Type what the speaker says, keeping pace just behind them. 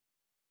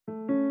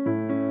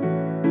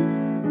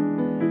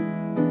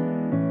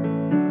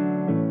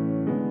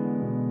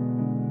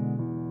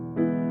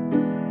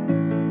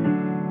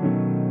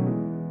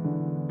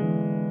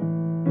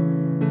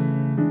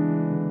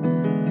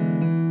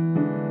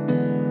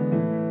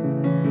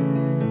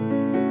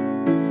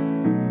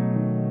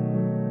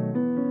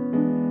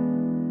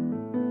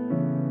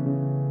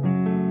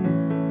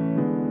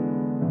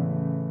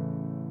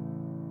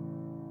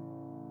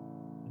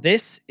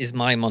This is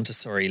My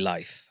Montessori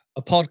Life,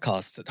 a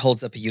podcast that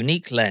holds up a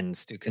unique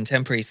lens to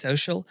contemporary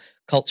social,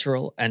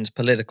 cultural, and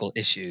political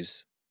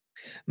issues.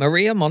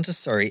 Maria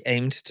Montessori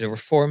aimed to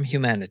reform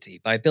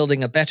humanity by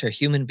building a better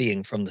human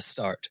being from the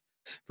start,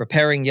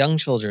 preparing young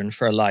children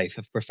for a life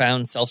of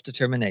profound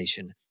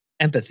self-determination,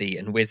 empathy,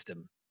 and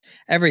wisdom,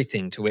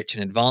 everything to which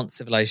an advanced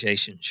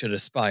civilization should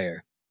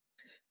aspire.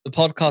 The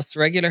podcast's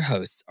regular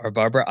hosts are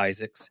Barbara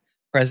Isaacs,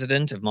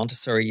 president of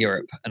Montessori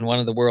Europe and one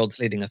of the world's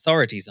leading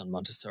authorities on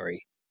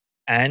Montessori,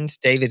 and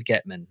David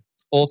Getman,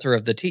 author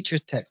of the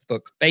teacher's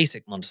textbook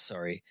Basic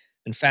Montessori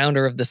and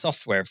founder of the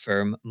software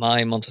firm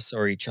My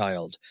Montessori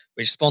Child,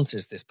 which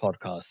sponsors this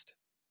podcast.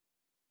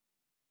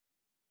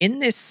 In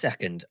this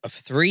second of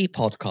 3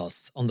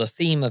 podcasts on the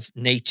theme of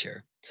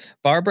nature,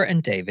 Barbara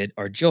and David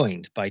are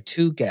joined by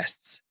 2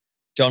 guests,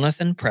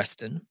 Jonathan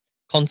Preston,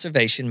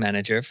 Conservation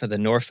Manager for the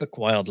Norfolk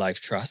Wildlife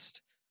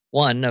Trust,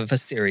 one of a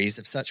series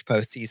of such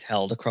posts he's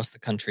held across the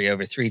country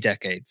over 3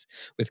 decades,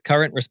 with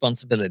current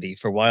responsibility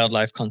for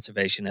wildlife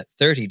conservation at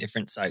 30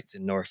 different sites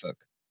in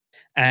Norfolk.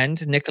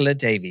 And Nicola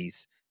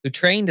Davies, who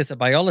trained as a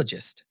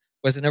biologist,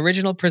 was an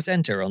original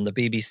presenter on the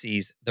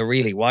BBC's The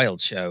Really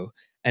Wild Show,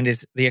 and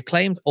is the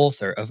acclaimed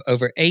author of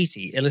over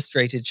 80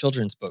 illustrated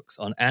children's books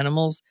on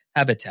animals,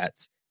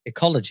 habitats,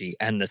 ecology,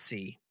 and the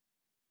sea.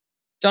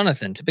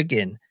 Jonathan, to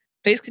begin,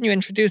 please can you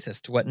introduce us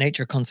to what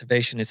nature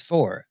conservation is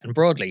for, and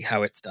broadly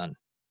how it's done?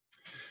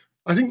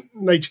 I think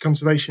nature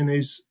conservation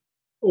is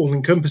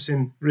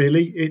all-encompassing,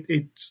 really.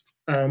 It's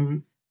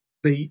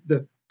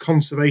the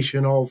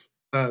conservation of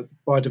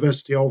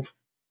biodiversity of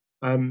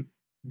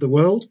the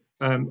world.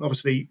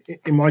 Obviously,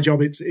 in my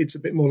job, it's a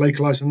bit more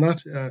localised than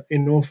that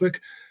in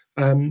Norfolk.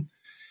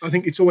 I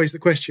think it's always the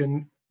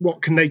question,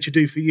 what can nature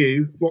do for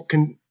you? What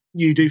can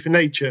you do for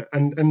nature?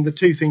 And the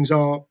two things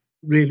are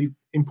really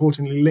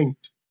importantly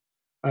linked.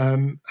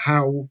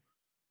 How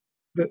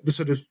the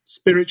sort of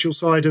spiritual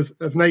side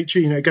of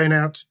nature, going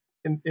out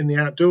in the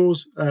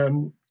outdoors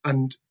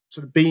and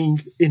sort of being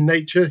in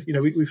nature.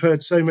 We've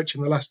heard so much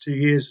in the last 2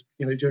 years,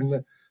 during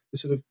the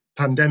sort of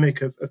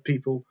pandemic of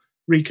people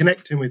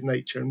reconnecting with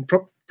nature and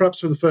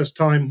perhaps for the first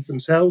time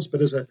themselves,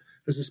 but as a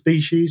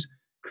species,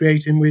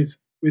 creating with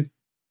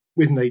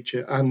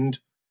nature and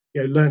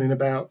learning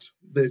about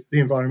the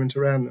environment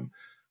around them.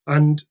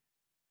 And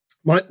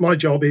my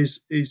job is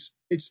it's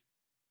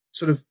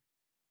sort of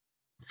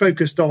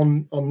focused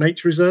on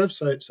nature reserves,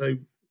 so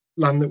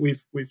land that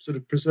we've sort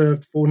of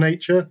preserved for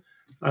nature,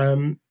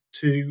 for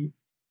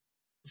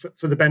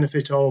the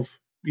benefit of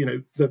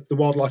the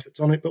wildlife that's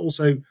on it, but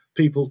also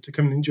people to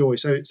come and enjoy.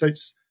 So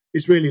it's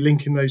really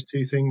linking those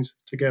two things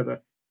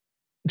together.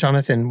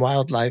 Jonathan,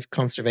 wildlife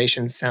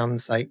conservation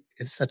sounds like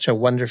it's such a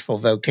wonderful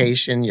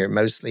vocation. You're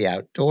mostly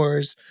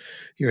outdoors.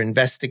 You're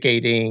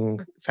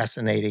investigating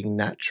fascinating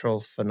natural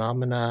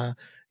phenomena.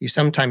 You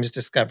sometimes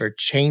discover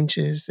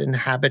changes in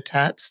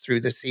habitats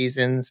through the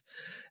seasons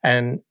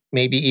and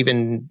maybe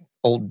even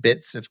old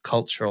bits of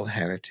cultural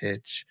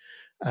heritage.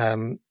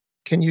 Can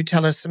you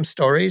tell us some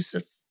stories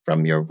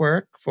from your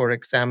work? For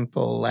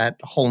example, at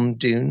Holme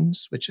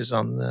Dunes, which is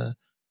on the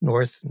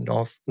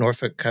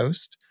Norfolk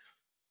coast.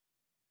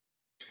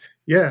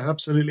 Yeah,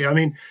 absolutely. I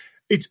mean,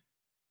 it's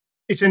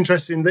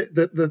interesting that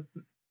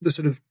the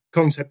sort of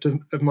concept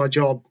of my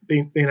job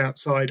being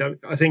outside.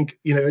 I think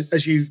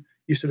as you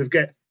sort of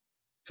get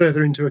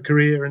further into a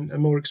career and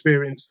more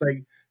experience,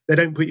 they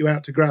don't put you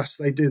out to grass.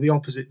 They do the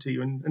opposite to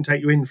you and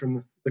take you in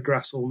from the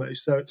grass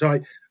almost. So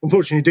I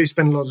unfortunately do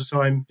spend a lot of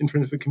time in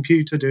front of a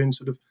computer doing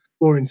sort of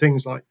boring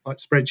things like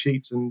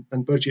spreadsheets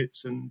and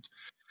budgets and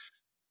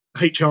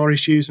HR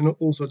issues and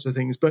all sorts of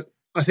things. But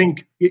I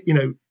think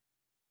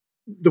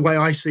the way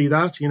I see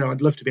that,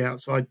 I'd love to be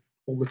outside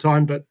all the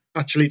time, but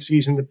actually it's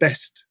using the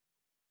best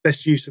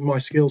use of my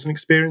skills and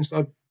experience that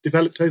I've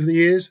developed over the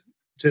years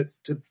to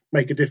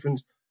make a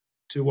difference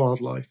to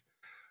wildlife.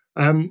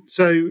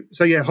 So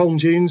yeah, Holme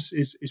Dunes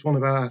is one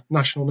of our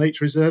national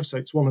nature reserves. So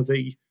it's one of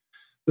the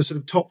sort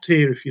of top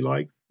tier, if you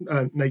like,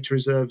 nature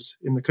reserves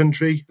in the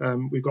country.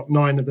 We've got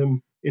 9 of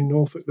them in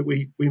Norfolk that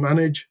we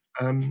manage.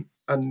 And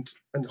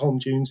Holme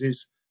Dunes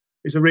is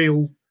a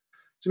real,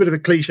 it's a bit of a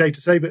cliche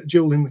to say, but a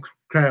jewel in the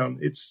crown.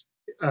 It's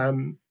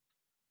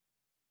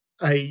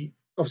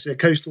obviously a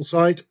coastal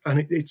site,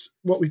 and it's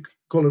what we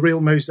call a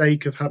real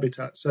mosaic of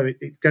habitat. So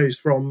it goes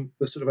from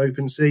the sort of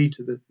open sea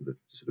to the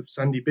sort of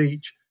sandy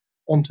beach,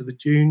 onto the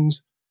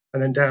dunes,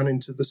 and then down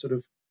into the sort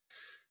of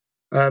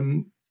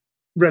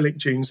relic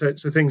dunes. So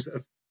things that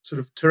have sort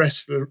of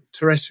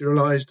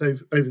terrestrialized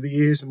over the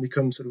years and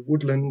become sort of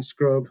woodland,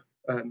 scrub,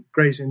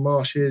 grazing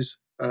marshes,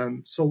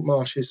 salt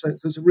marshes. So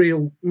there's a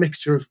real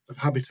mixture of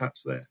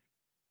habitats there.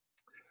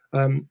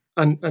 And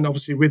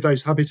obviously with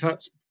those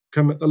habitats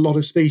come a lot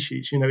of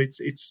species.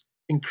 It's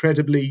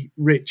incredibly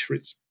rich for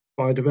its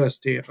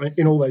biodiversity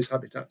in all those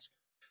habitats.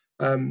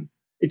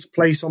 Its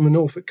place on the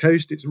Norfolk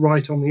coast, it's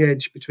right on the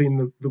edge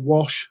between the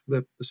Wash,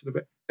 the sort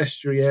of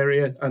estuary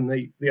area, and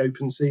the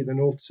open sea, the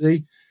North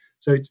Sea.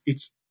 So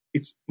it's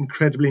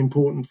incredibly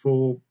important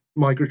for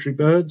migratory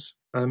birds.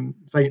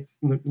 The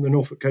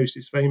Norfolk coast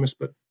is famous,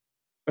 but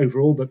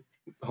overall, but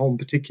Holm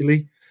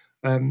particularly,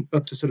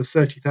 up to sort of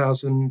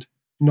 30,000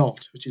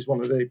 knot, which is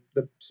one of the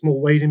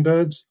small wading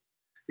birds.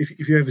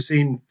 If you've ever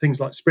seen things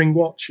like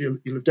Springwatch,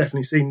 you'll have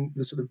definitely seen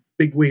the sort of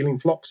big wheeling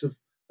flocks of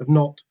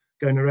knot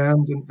going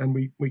around, and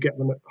we get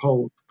them at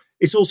Holm.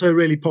 It's also a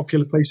really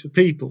popular place for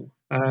people,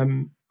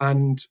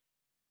 and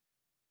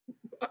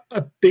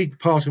a big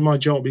part of my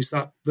job is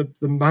that the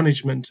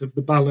management of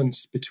the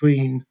balance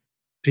between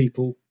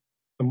people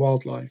and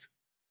wildlife,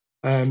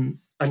 and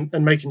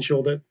making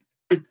sure that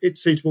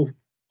it's suitable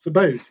for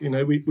both.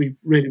 We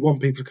really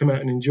want people to come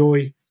out and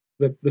enjoy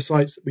the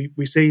sights that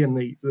we see, and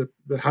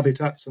the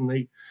habitats and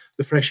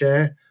the fresh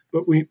air,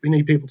 but we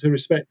need people to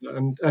respect that,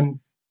 and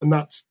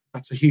that's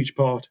a huge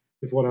part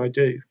of what I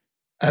do.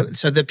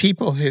 So the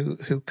people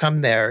who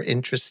come there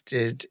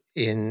interested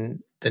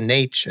in the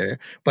nature,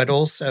 but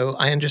also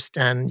I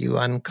understand you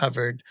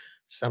uncovered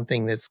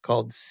something that's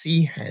called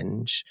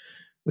Seahenge,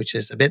 which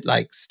is a bit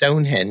like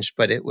Stonehenge,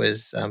 but it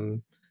was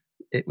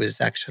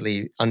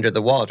actually under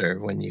the water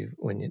when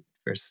it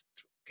first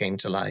came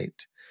to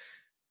light.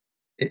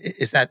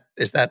 Is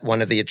that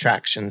one of the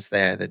attractions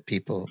there, that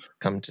people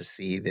come to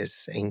see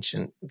this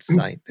ancient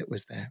site that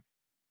was there?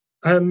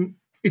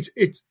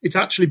 It's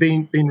actually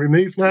been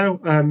removed now.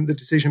 The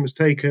decision was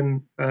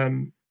taken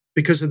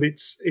because of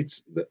its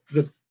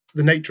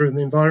the nature of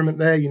the environment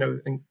there.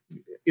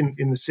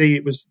 In the sea,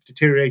 it was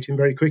deteriorating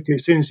very quickly.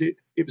 As soon as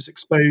it was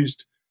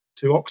exposed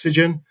to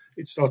oxygen,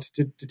 it started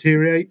to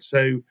deteriorate.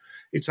 So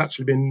it's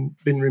actually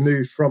been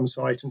removed from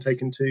site and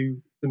taken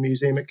to the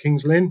museum at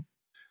King's Lynn.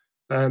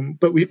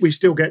 But we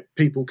still get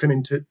people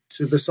coming to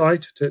the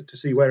site to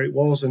see where it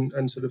was,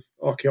 and sort of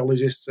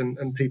archaeologists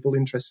and people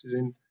interested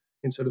in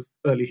sort of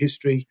early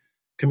history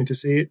coming to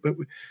see it. But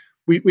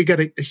we get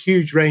a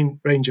huge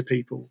range of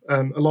people.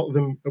 A lot of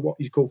them are what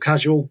you call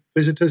casual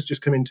visitors,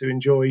 just coming to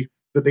enjoy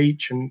the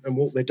beach and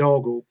walk their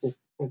dog or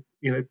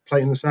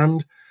play in the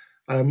sand,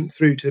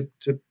 through to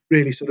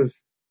really sort of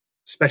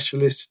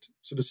specialist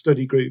sort of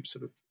study groups,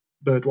 sort of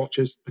bird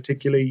watchers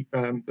particularly,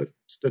 but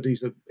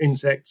studies of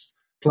insects,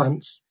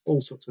 plants,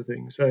 all sorts of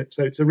things. So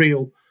it's a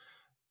real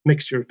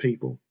mixture of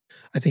people.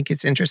 I think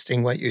it's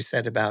interesting what you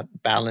said about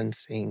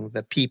balancing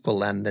the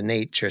people and the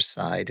nature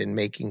side and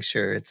making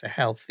sure it's a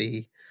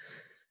healthy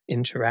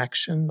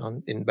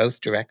interaction in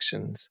both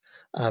directions.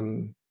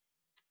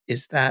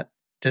 Does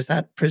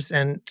that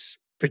present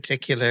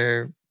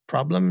particular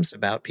problems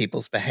about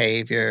people's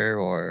behavior,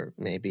 or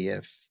maybe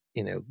if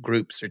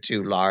groups are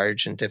too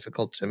large and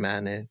difficult to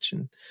manage?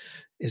 And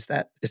is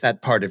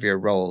that part of your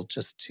role,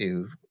 just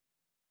to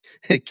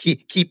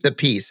keep the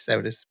peace,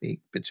 so to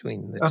speak,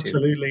 between the two?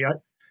 Absolutely.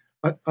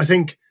 I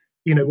think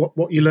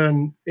what you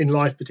learn in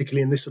life,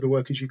 particularly in this sort of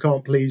work, is you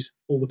can't please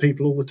all the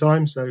people all the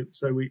time. So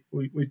we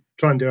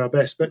try and do our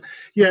best. But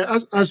yeah,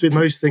 as with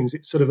most things,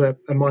 it's sort of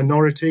a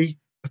minority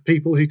of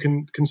people who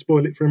can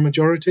spoil it for a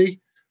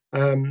majority.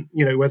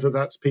 Whether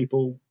that's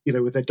people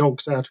with their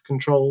dogs out of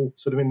control,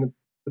 sort of in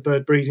the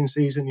bird breeding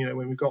season.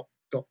 When we've got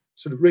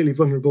sort of really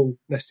vulnerable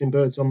nesting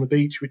birds on the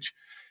beach, which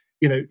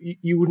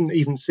you wouldn't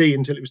even see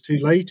until it was too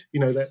late.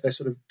 They're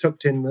sort of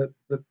tucked in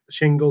the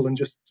shingle and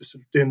just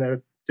sort of doing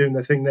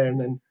their thing there, and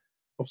then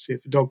obviously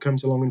if a dog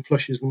comes along and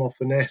flushes them off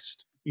the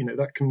nest,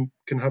 that can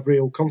have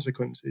real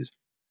consequences.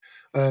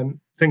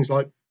 Things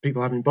like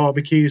people having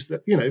barbecues,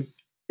 that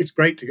it's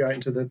great to go out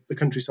into the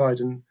countryside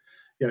and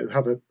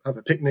have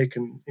a picnic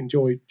and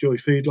enjoy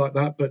food like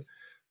that, but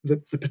the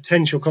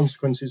potential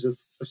consequences of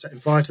setting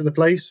fire to the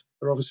place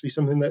are obviously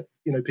something that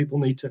people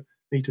need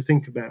to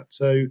think about.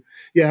 So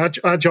yeah,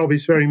 our job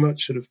is very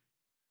much sort of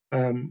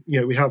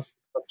we have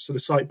sort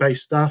of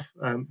site-based staff.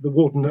 The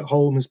warden at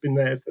Holm has been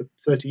there for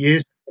 30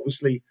 years,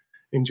 obviously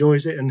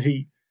enjoys it, and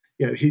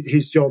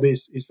his job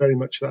is very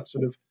much that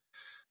sort of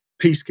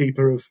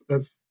peacekeeper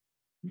of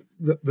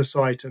the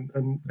site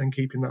and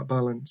keeping that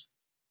balance.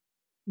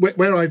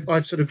 Where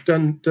I've sort of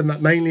done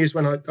that mainly is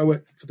when I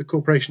worked for the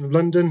Corporation of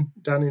London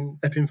down in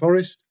Epping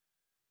Forest,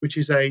 which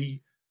is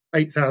a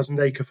 8,000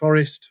 acre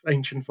forest,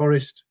 ancient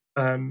forest,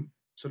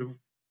 sort of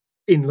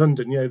in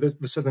London.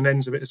 The southern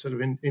ends of it are sort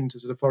of into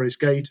sort of Forest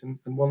Gate and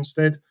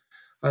Wanstead,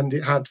 and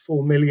it had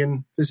 4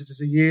 million visitors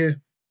a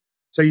year.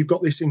 So you've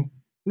got this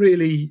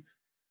really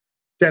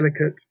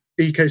delicate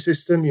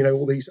ecosystem.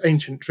 All these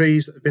ancient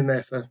trees that have been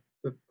there for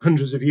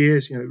hundreds of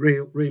years.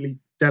 Really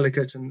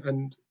delicate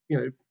and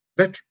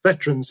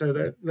veterans, so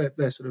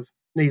they're sort of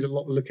need a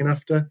lot of looking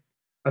after,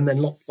 and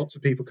then lots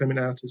of people coming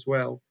out as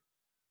well,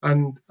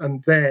 and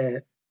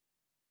there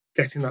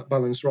getting that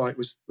balance right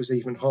was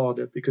even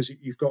harder, because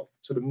you've got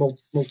sort of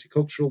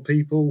multicultural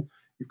people,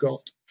 you've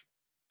got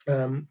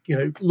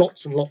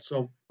lots and lots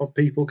of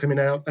people coming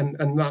out,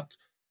 and that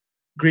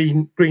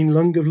green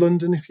lung of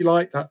London, if you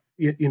like, that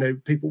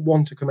people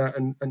want to come out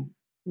and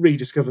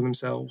rediscover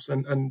themselves,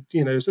 and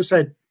as I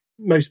said,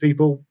 most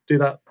people do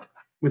that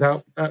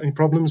without any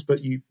problems,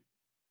 but you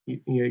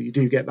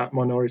do get that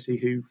minority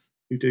who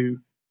do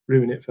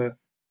ruin it for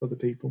other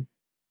people.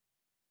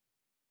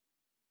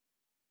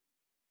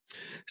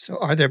 So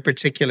are there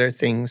particular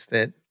things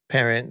that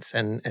parents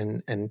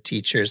and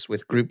teachers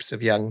with groups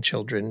of young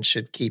children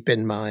should keep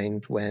in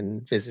mind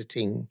when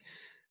visiting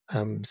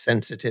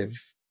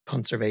sensitive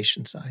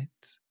conservation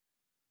sites?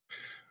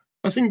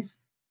 I think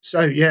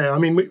so. Yeah, I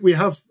mean, we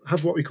have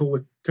what we call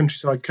the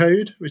Countryside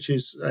Code, which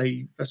is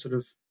a sort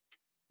of,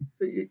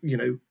 you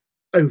know,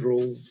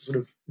 overall sort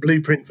of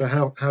blueprint for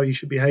how you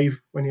should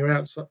behave when you're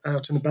out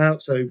and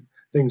about. So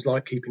things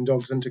like keeping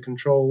dogs under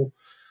control,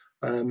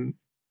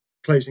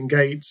 closing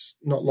gates,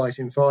 not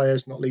lighting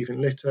fires, not leaving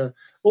litter,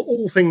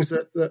 all things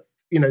that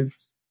you know,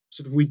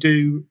 sort of we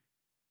do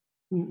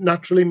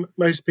naturally,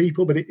 most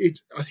people. But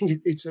I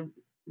think it's a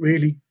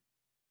really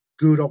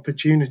good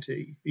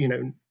opportunity, you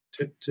know,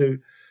 to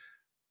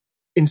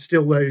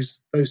instill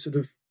those sort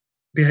of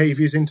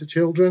behaviours into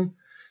children.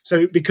 So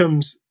it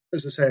becomes,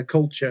 as I say, a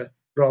culture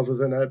rather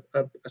than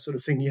a sort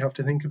of thing you have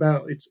to think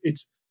about.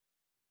 It's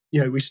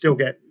you know, we still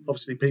get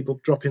obviously people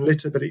dropping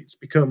litter, but it's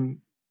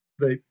become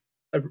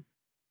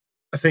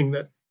a thing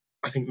that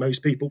I think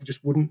most people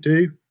just wouldn't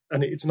do,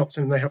 and it's not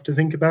something they have to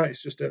think about.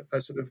 It's just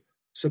a sort of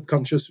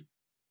subconscious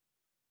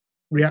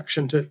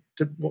reaction to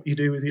what you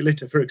do with your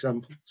litter, for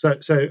example. So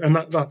and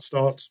that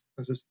starts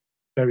as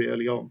very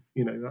early on.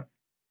 You know, that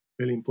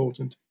really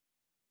important.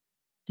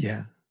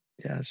 Yeah,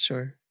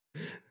 sure.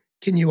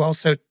 Can you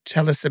also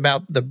tell us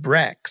about the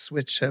Brex,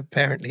 which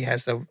apparently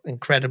has an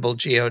incredible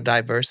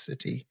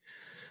geodiversity?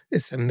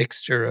 It's a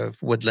mixture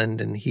of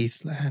woodland and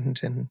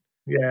heathland, and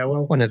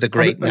one of the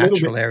great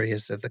natural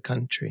areas of the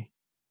country.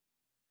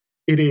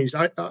 It is.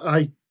 I'm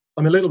a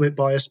little bit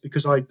biased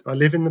because I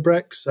live in the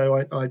Brex, so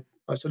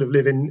I sort of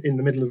live in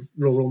the middle of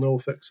rural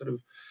Norfolk, sort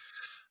of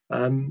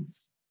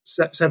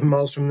 7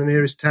 miles from the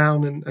nearest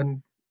town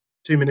and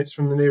 2 minutes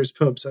from the nearest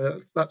pub,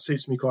 so that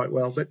suits me quite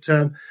well. But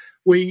the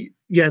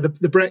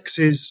Brex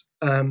is,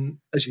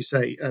 as you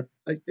say,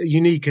 a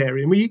unique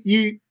area. And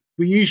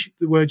we use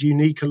the word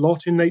unique a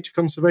lot in nature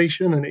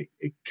conservation, and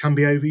it can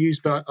be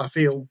overused. But I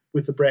feel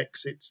with the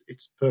Brex,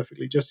 it's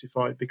perfectly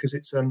justified because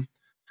it's an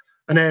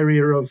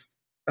area of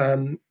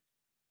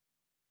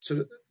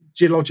sort of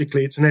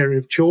geologically, it's an area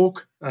of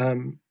chalk.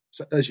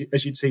 So as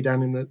you'd see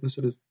down in the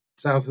sort of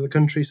south of the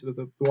country, sort of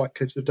the White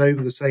Cliffs of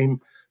Dover, the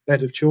same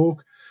bed of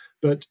chalk,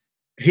 but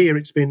here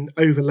it's been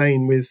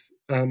overlain with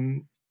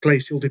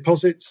glacial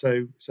deposits,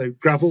 so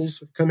gravels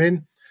have come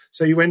in.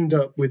 So you end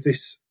up with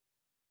this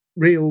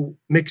real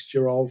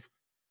mixture of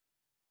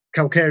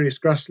calcareous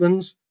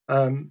grasslands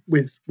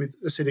with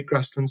acidic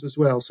grasslands as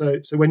well. So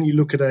when you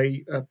look at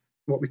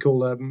what we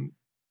call an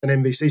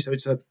MVC, so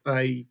it's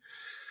a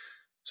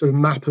sort of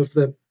map of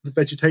the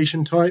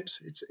vegetation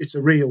types. It's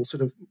a real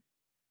sort of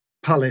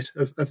palette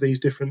of these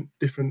different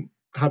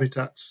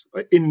habitats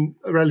in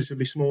a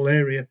relatively small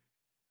area.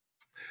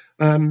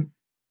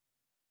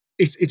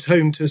 It's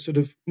home to sort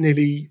of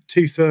nearly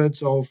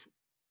 2/3 of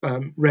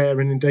rare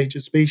and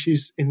endangered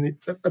species in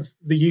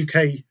the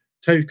UK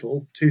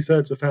total.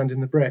 2/3 are found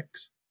in the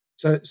Brex.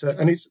 So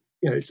and it's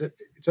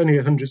only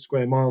 100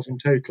 square miles in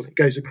total. It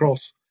goes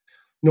across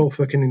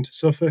Norfolk and into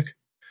Suffolk,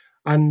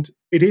 and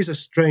it is a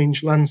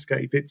strange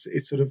landscape. It's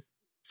sort of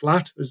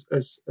flat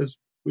as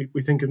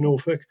we think of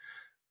Norfolk,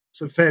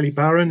 so fairly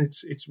barren.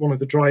 It's one of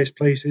the driest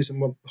places and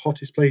one of the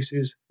hottest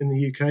places in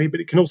the UK, but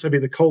it can also be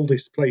the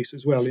coldest place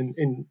as well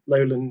in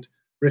lowland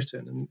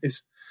Britain. And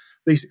it's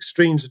these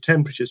extremes of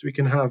temperatures. We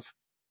can have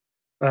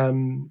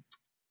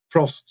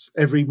frosts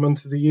every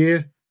month of the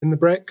year in the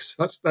Brex.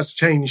 That's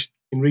changed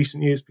in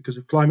recent years because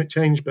of climate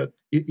change, but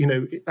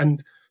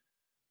and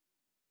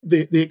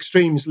the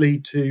extremes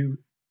lead to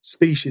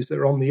species that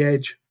are on the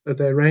edge of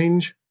their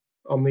range,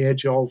 on the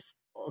edge of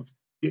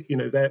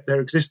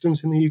their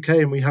existence in the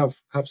UK, and we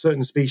have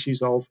certain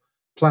species of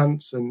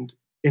plants and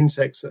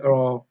insects that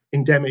are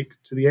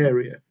endemic to the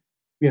area.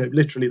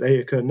 Literally they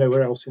occur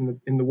nowhere else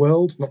in the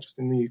world, not just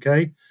in the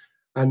UK,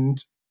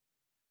 and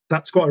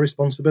that's got a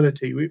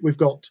responsibility. We've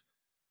got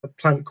a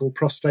plant called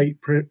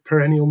prostrate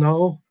perennial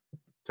gnarl.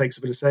 Takes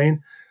a bit of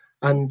saying,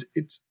 and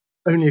it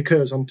only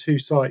occurs on 2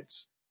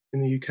 sites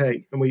in the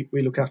UK, and we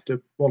look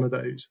after one of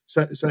those.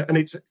 So and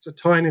it's a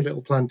tiny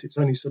little plant. It's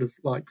only sort of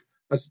like,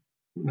 as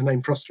the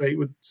name prostrate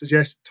would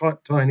suggest,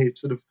 tiny,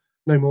 sort of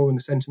no more than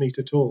a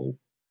centimetre tall,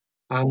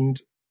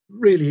 and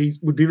really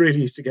would be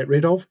really easy to get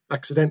rid of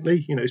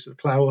accidentally, sort of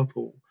plough up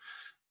or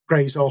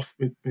graze off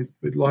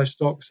with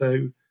livestock.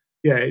 So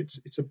yeah,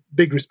 it's a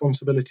big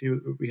responsibility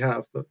that we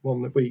have, but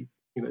one that we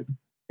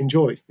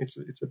enjoy. It's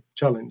a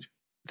challenge.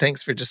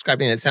 Thanks for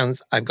describing it. It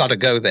sounds, I've got to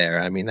go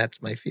there. I mean,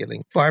 that's my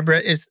feeling.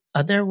 Barbara,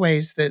 are there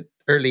ways that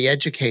early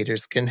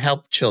educators can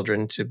help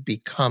children to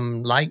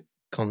become like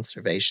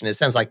conservationists? It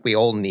sounds like we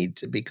all need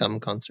to become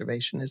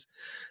conservationists.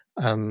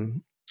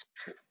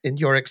 In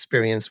your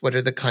experience, what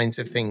are the kinds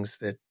of things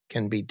that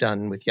can be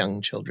done with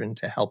young children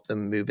to help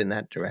them move in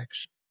that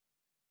direction?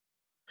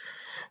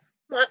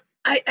 Well,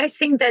 I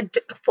think that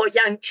for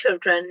young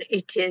children,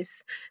 it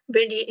is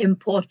really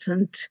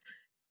important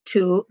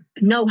to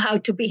know how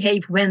to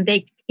behave when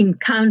they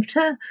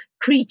encounter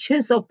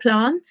creatures or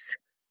plants.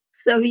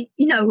 So,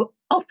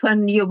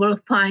 often you will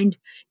find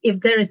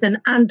if there is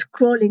an ant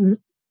crawling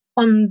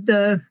on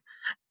the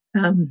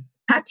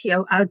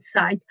patio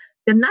outside,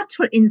 the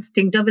natural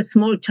instinct of a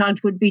small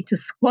child would be to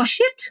squash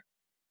it.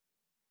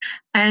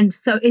 And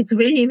so it's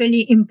really,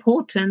 really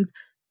important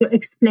to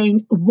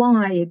explain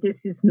why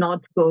this is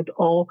not good.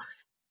 Or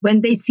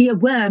when they see a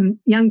worm,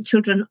 young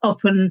children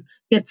often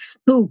get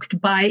spooked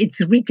by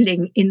its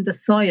wriggling in the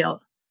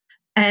soil.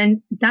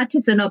 And that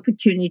is an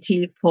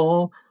opportunity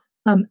for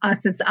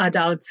us as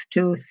adults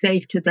to say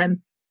to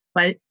them,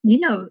 well,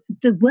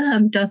 the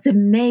worm does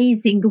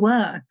amazing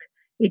work.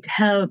 It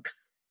helps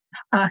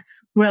us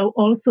grow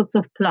all sorts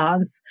of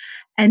plants.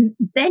 And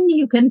then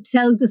you can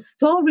tell the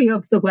story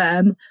of the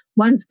worm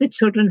once the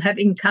children have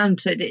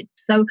encountered it.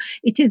 So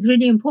it is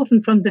really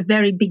important from the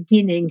very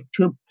beginning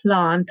to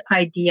plant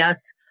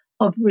ideas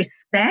of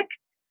respect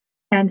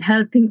and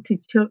helping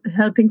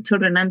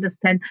children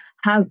understand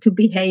how to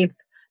behave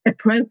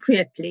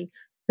appropriately.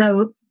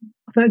 So,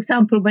 for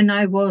example, when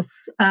I was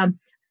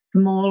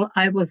small,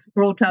 I was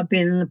brought up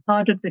in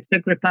part of the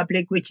Czech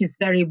Republic, which is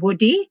very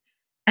woody,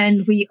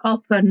 and we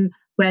often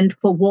went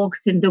for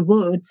walks in the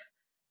woods.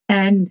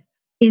 And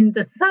in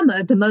the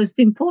summer, the most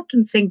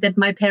important thing that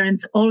my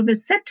parents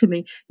always said to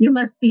me, you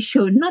must be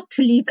sure not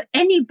to leave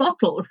any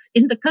bottles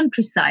in the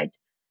countryside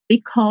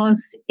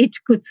because it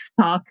could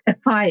spark a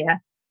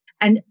fire.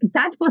 And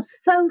that was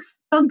so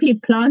strongly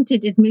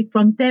planted in me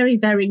from very,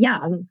 very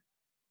young,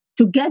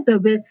 together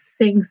with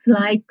things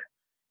like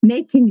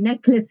making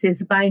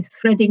necklaces by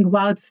threading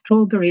wild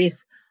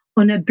strawberries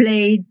on a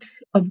blade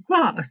of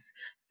grass.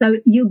 So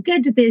you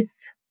get this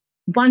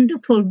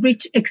wonderful,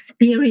 rich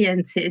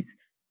experiences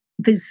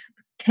with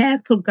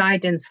careful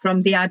guidance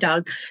from the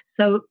adult.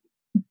 So,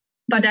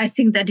 but I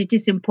think that it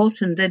is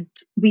important that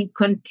we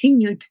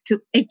continued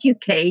to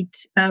educate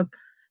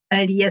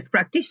early years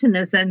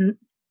practitioners and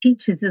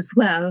teachers as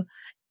well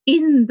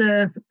in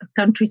the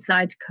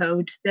countryside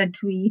code, that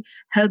we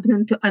help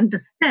them to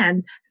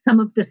understand some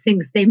of the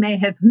things they may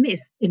have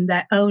missed in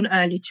their own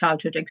early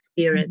childhood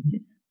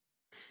experiences.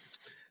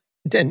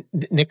 Then,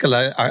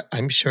 Nicola,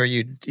 I'm sure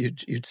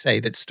you'd say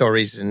that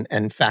stories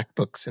and fact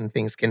books and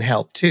things can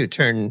help too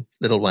turn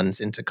little ones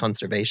into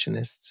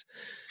conservationists.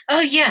 Oh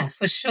yeah,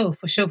 for sure.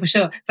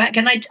 But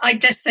can I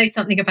just say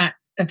something about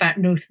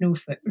North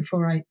Norfolk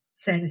before I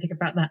say anything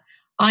about that?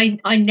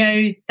 I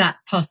know that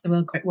part of the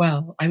world quite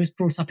well. I was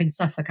brought up in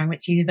Suffolk. I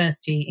went to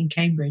university in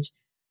Cambridge,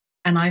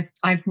 and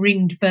I've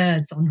ringed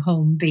birds on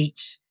Holme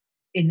Beach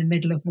in the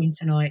middle of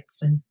winter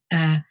nights, and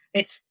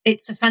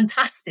it's a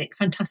fantastic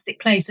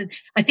place. And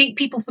I think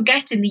people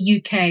forget in the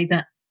UK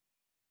that,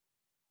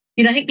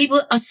 I think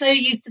people are so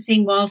used to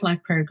seeing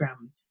wildlife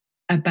programs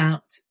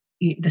about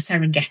the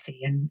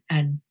Serengeti and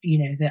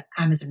the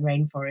Amazon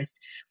rainforest.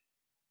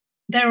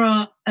 There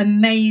are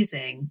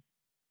amazing,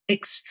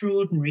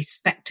 extraordinary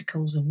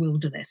spectacles of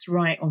wilderness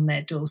right on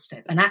their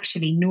doorstep. And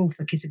actually,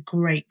 Norfolk is a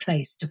great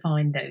place to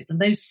find those.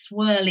 And those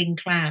swirling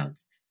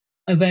clouds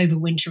of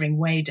overwintering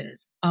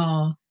waders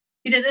are,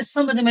 they're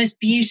some of the most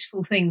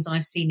beautiful things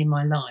I've seen in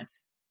my life.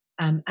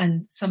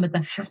 And some of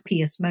the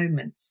happiest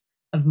moments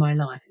of my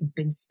life have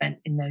been spent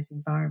in those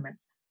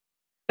environments.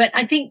 But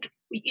I think,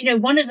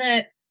 one of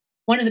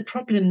the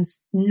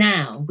problems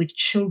now with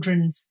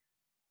children's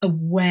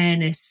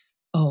awareness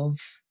of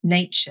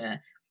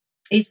nature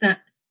is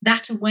that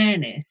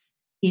awareness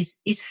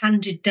is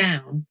handed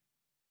down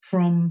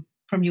from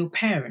your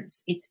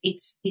parents.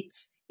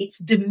 It's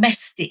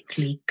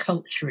domestically,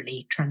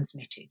 culturally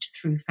transmitted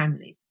through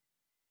families.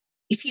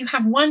 If you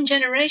have one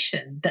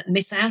generation that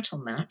miss out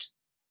on that,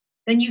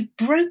 then you've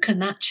broken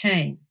that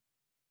chain,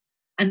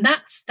 and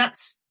that's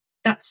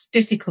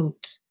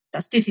difficult.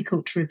 That's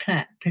difficult to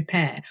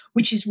prepare,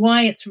 which is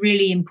why it's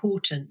really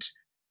important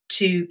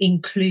to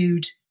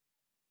include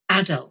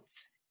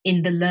adults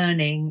in the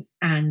learning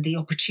and the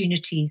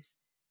opportunities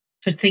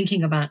for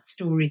thinking about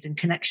stories and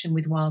connection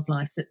with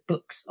wildlife that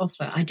books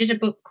offer. I did a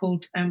book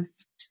called The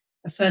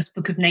First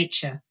Book of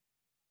Nature.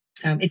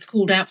 It's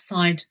called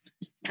Outside.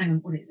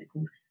 What is it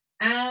called?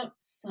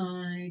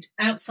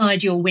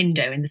 Outside Your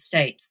Window in the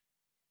States,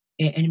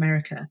 in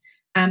America.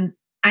 And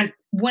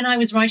when I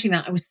was writing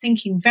that, I was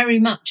thinking very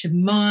much of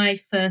my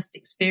first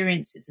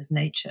experiences of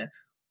nature,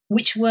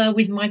 which were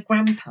with my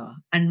grandpa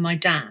and my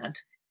dad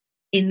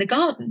in the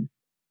garden.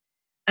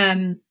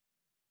 But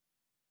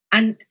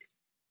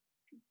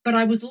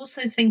I was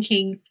also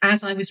thinking,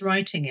 as I was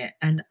writing it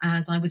and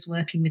as I was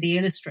working with the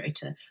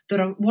illustrator,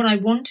 that what I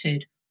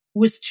wanted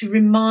was to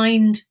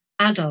remind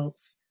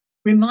adults,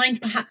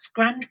 remind perhaps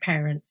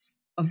grandparents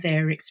of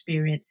their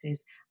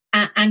experiences,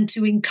 and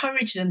to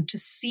encourage them to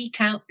seek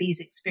out these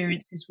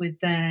experiences with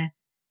their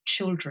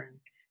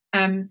children.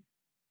 One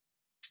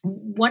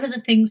of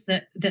the things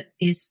that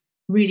is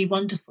really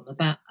wonderful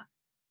about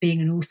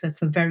being an author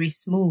for very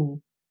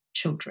small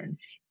children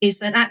is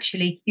that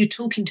actually you're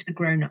talking to the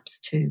grown-ups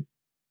too.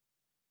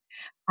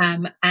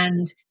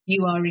 And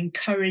you are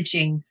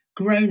encouraging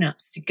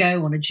grown-ups to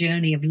go on a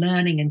journey of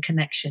learning and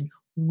connection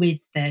with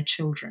their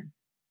children.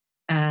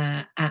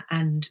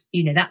 And,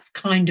 that's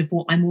kind of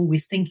what I'm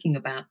always thinking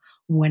about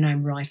when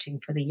I'm writing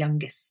for the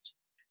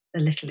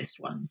littlest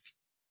ones.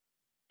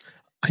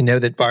 I know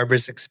that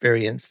Barbara's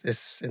experienced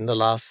this in the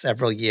last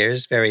several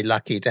years. Very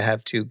lucky to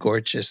have two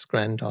gorgeous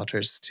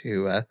granddaughters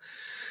to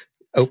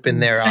open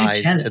their So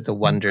eyes to jealous. the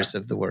wonders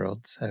of the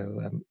world.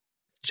 So,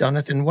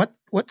 Jonathan,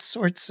 what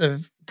sorts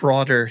of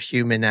broader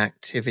human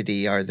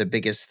activity are the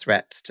biggest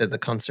threats to the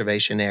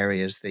conservation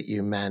areas that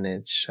you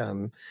manage?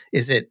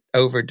 Is it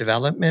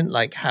overdevelopment,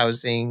 like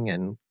housing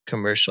and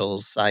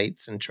commercial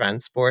sites and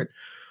transport,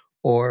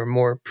 or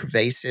more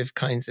pervasive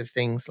kinds of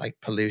things like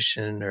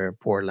pollution or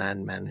poor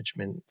land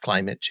management,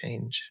 climate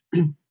change?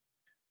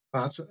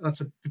 That's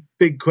a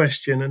big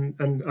question,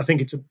 and I think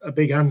it's a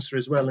big answer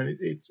as well. And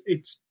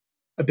it's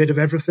a bit of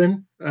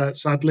everything.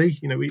 Sadly,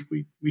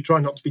 we try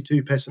not to be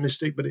too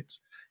pessimistic, but it's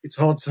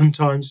hard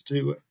sometimes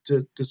to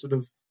sort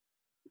of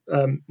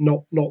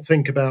not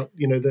think about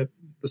the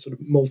sort of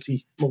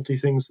multi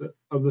things that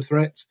are the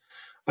threats.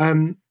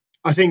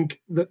 I think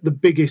that the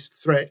biggest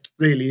threat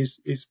really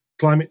is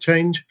climate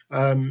change,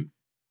 and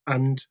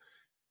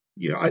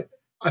I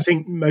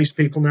think most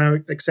people now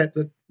accept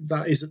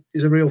that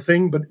is a real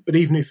thing. But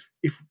even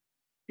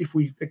if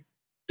we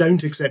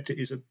don't accept it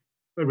is a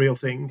real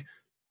thing,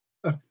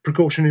 a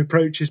precautionary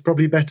approach is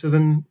probably better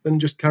than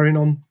just carrying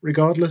on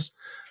regardless.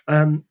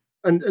 And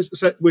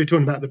so we were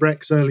talking about the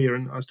Brecs earlier,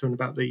 and I was talking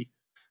about the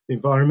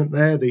environment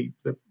there, the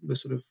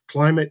sort of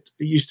climate.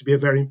 It used to be a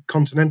very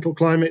continental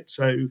climate,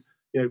 so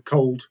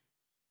cold,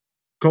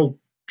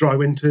 dry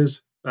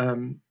winters,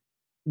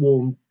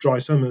 warm, dry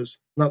summers.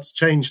 And that's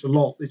changed a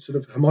lot. It's sort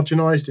of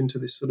homogenized into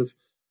this sort of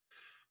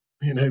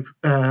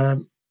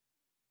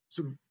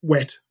sort of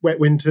wet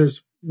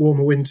winters,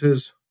 warmer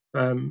winters,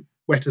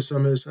 wetter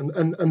summers, and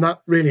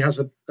that really has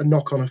a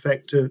knock-on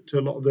effect to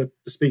a lot of the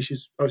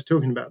species I was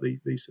talking about,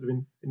 these sort of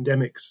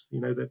endemics.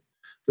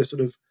 The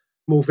sort of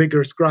more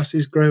vigorous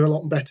grasses grow a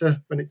lot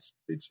better when it's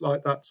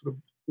like that sort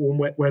of warm,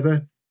 wet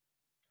weather,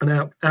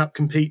 and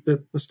outcompete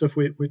the stuff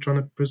we're trying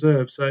to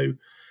preserve. So,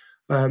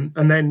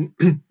 and then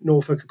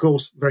Norfolk, of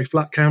course, very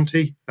flat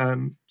county,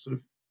 sort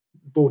of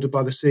bordered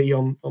by the sea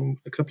on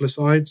a couple of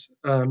sides.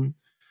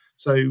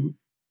 So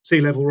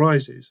sea level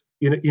rises.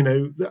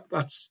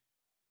 That's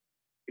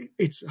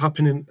it's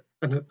happening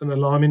at an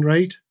alarming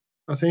rate.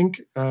 I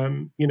think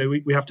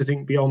we have to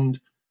think beyond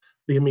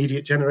the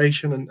immediate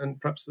generation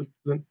and perhaps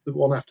the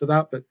one after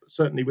that, but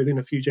certainly within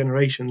a few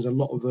generations, a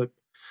lot of the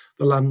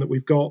land that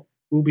we've got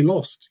will be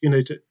lost,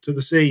 to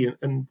the sea,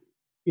 and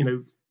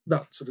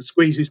that sort of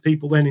squeezes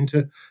people then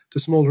into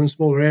smaller and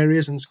smaller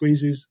areas, and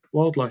squeezes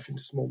wildlife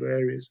into smaller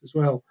areas as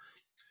well.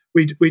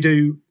 We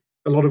do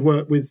a lot of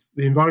work with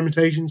the Environment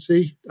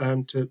Agency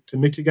to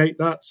mitigate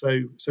that.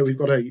 So we've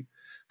got a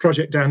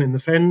project down in the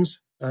Fens,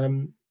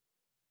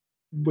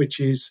 which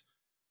is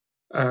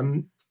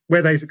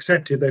where they've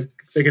accepted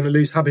they're going to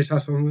lose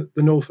habitat on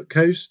the Norfolk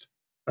coast,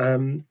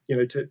 to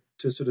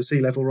sort of sea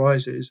level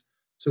rises,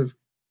 sort of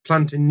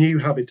planting new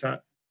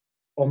habitat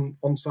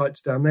on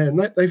sites down there. And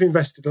they've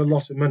invested a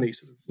lot of money,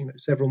 sort of,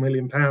 several £1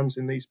 million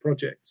in these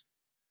projects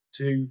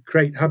to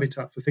create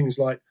habitat for things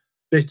like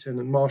bittern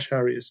and marsh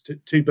harriers,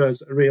 two birds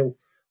that are real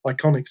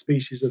iconic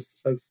species of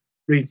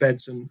reed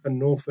beds and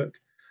Norfolk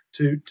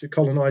to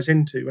colonise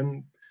into.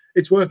 And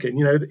it's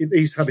working.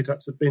 These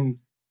habitats have been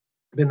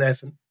there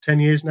for 10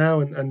 years now.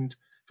 And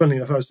funnily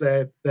enough, I was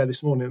there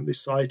this morning at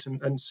this site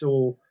and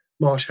saw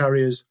marsh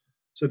harriers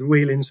sort of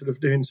wheeling, sort of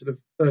doing sort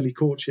of early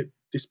courtship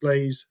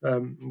displays.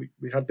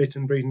 We had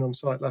bittern breeding on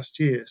site last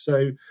year.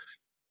 So,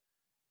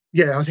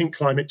 yeah, I think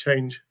climate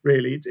change,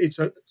 really, it's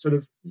a sort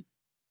of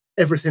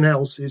everything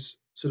else is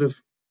sort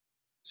of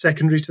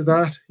secondary to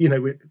that.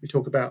 We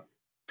talk about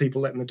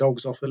people letting the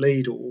dogs off the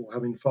lead or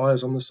having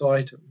fires on the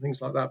site and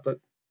things like that. But,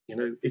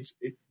 it's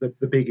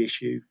the big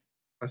issue,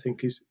 I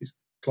think, is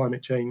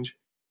climate change.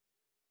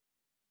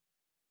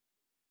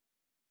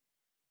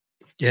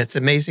 Yeah, it's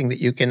amazing that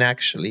you can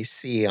actually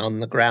see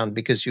on the ground,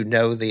 because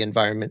the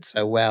environment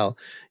so well.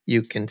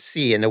 You can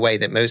see in a way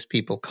that most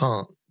people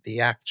can't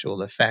the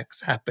actual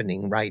effects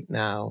happening right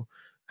now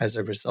as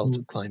a result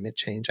of climate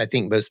change. I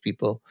think most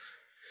people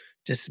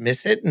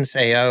dismiss it and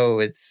say, oh,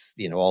 it's,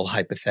 all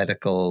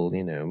hypothetical,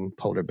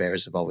 polar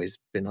bears have always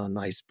been on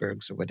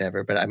icebergs or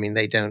whatever. But I mean,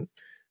 they don't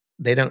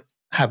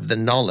have the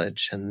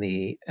knowledge and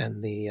the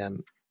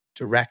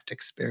direct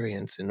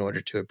experience in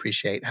order to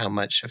appreciate how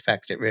much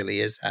effect it really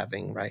is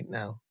having right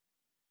now.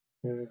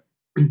 Yeah.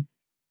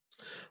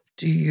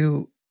 Do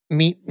you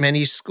meet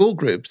many school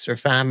groups or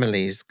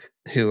families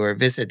who are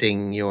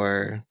visiting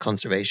your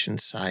conservation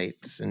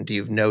sites, and do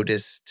you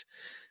noticed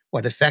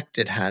what effect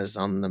it has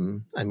on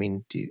them? I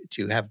mean, do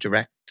you have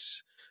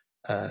direct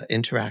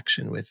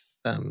interaction with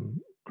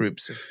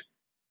groups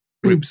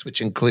which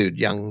include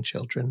young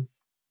children?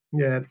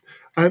 Yeah,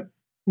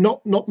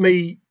 not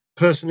me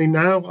personally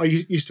now. I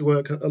used to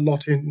work a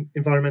lot in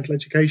environmental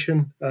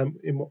education.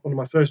 In one of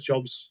my first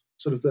jobs,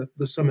 sort of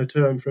the summer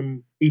term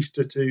from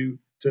Easter to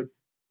the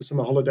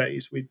summer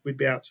holidays, we'd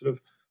be out sort of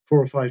 4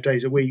 or 5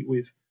 days a week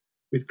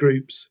with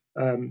groups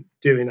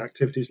doing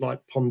activities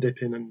like pond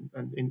dipping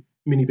and in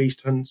mini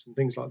beast hunts and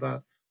things like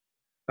that.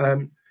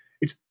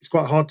 It's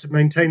quite hard to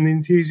maintain the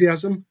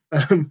enthusiasm,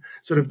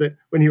 sort of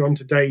when you're on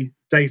to day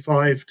day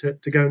 5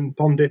 to go and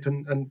pond dip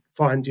and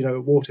find,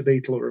 a water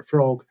beetle or a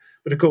frog.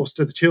 But of course,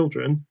 to the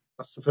children,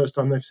 that's the first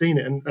time they've seen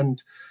it.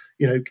 And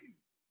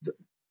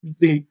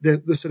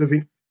the sort of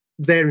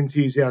their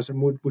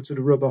enthusiasm would sort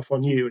of rub off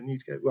on you, and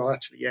you'd go, well,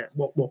 actually, yeah,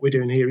 what we're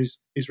doing here is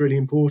really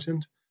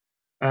important.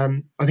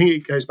 I think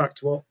it goes back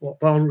to what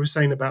Barbara was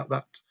saying about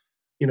that,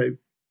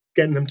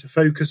 getting them to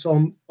focus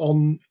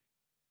on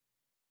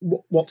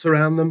what's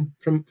around them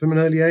from an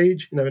early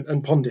age,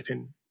 and pond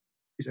dipping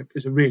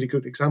is a really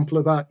good example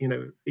of that.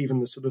 Even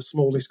the sort of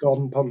smallest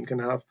garden pond can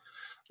have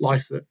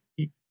life that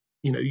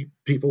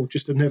people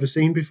just have never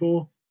seen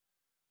before.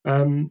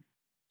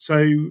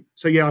 So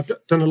yeah, I've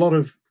done a lot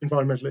of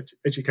environmental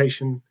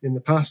education in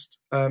the past.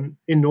 In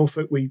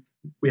Norfolk, we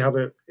have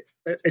a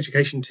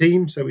education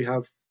team, so we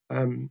have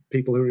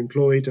people who are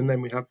employed, and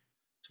then we have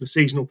sort of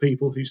seasonal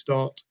people who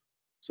start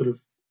sort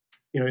of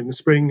in the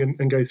spring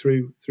and go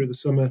through the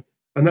summer,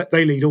 and that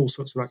they lead all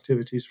sorts of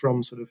activities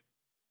from sort of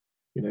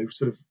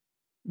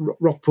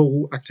rock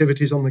pool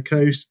activities on the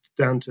coast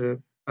down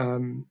to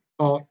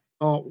art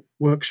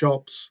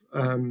workshops,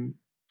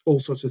 all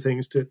sorts of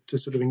things to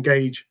sort of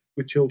engage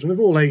with children of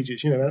all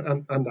ages,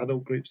 and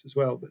adult groups as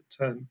well. But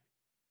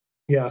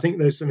I think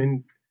there's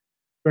something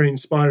very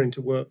inspiring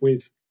to work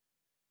with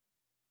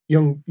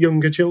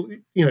younger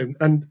children,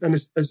 and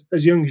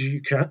as young as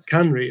you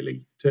can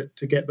really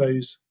to get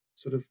those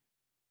sort of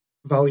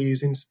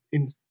values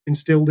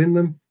instilled in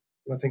them.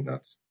 And I think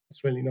that's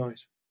really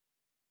nice.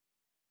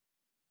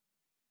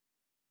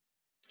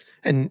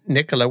 And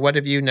Nicola, what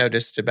have you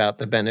noticed about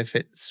the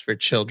benefits for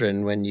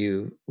children when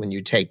you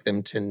take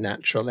them to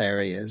natural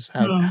areas?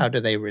 How do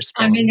they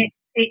respond? I mean, it's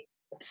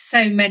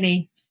so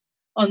many,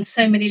 on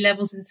so many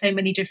levels, in so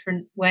many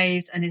different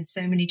ways, and in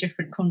so many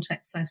different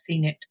contexts. I've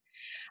seen it.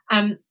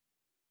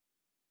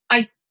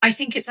 I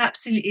think it's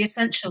absolutely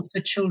essential for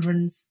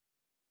children's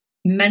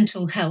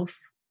mental health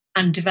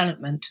and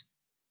development,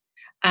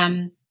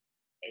 and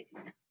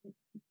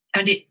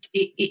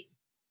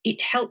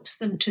it helps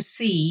them to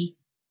see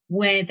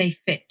where they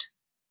fit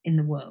in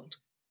the world,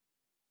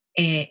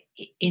 in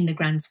the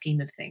grand scheme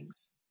of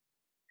things.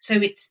 So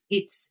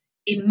it's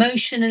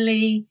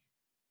emotionally,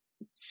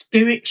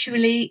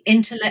 spiritually,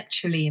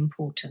 intellectually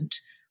important,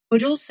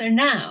 but also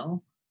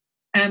now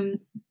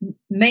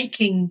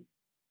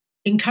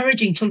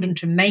encouraging children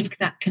to make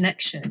that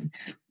connection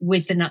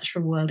with the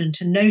natural world and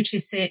to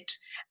notice it,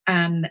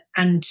 and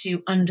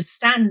to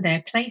understand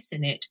their place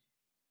in it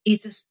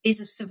is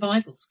a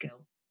survival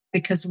skill,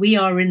 because we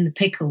are in the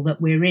pickle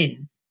that we're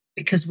in,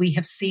 because we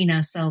have seen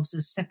ourselves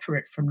as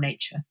separate from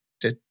nature.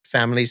 Did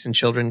families and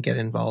children get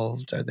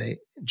involved? Are they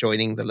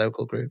joining the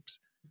local groups?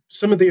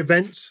 Some of the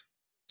events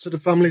sort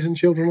of families and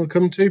children will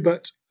come to,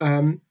 but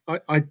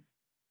I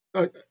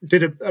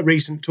did a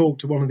recent talk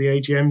to one of the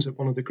AGMs at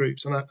one of the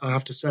groups, and I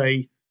have to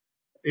say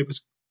it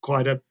was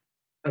quite an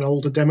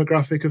older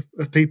demographic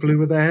of people who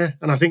were there.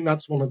 And I think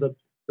that's one of the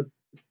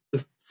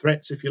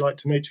threats, if you like,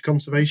 to nature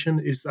conservation,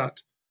 is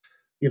that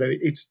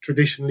it's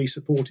traditionally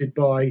supported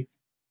by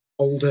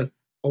older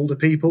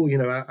people.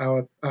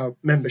 Our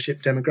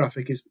membership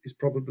demographic is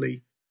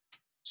probably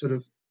sort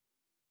of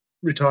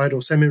retired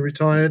or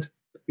semi-retired,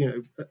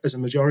 as a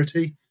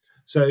majority.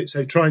 So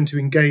trying to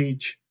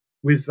engage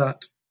with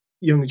that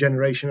younger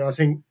generation, I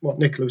think what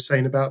Nicola was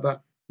saying about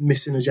that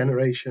missing a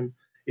generation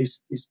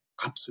is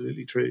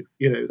absolutely true.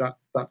 That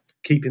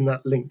keeping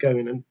that link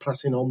going and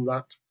passing on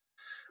that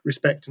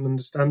respect and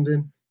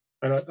understanding.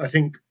 And I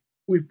think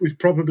we've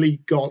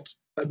probably got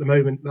at the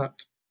moment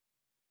that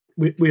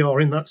we are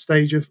in that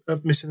stage of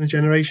missing a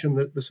generation,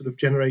 the sort of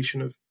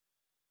generation of,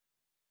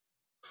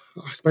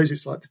 I suppose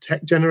it's like the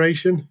tech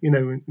generation,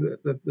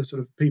 the sort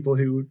of people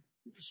who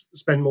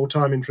spend more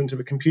time in front of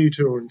a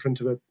computer or in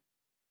front of a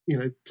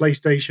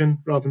PlayStation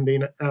rather than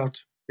being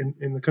out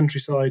in the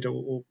countryside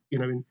or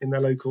in their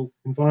local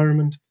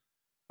environment.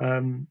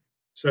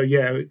 So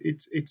yeah,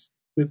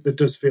 there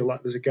does feel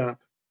like there's a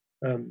gap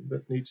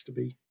that needs to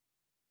be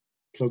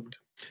plugged.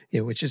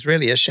 Yeah, which is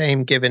really a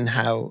shame given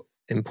how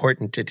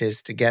important it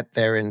is to get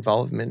their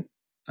involvement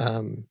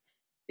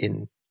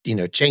in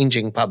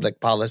changing public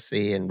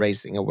policy and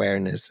raising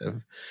awareness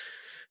of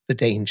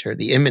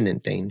the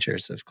imminent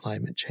dangers of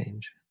climate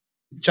change.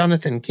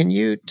 Jonathan, can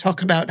you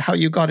talk about how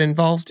you got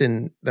involved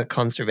in the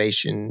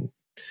conservation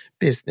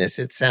business?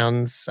 It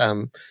sounds,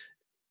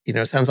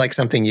 sounds like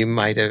something you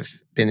might have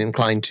been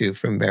inclined to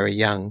from very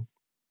young.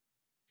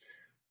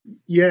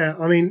 Yeah,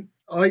 I mean,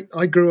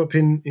 I grew up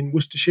in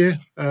Worcestershire,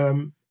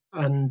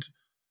 and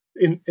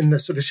in the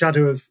sort of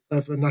shadow of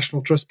a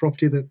National Trust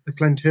property, the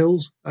Clent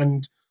Hills,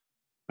 and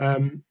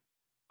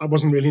I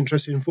wasn't really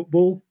interested in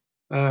football,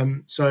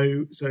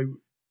 so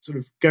sort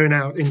of going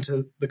out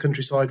into the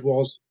countryside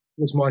was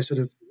my sort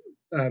of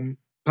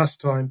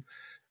pastime.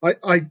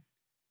 I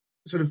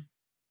sort of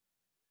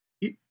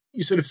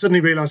you sort of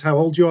suddenly realise how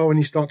old you are when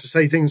you start to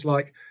say things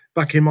like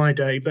back in my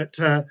day, but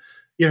the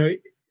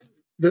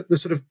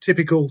sort of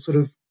typical sort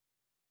of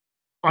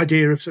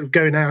idea of sort of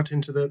going out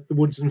into the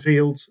woods and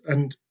fields,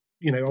 and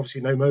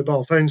obviously no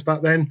mobile phones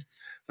back then.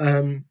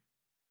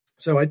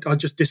 So I'd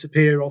just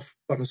disappear off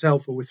by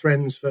myself or with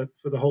friends for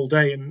the whole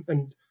day,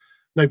 and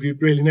nobody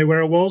would really know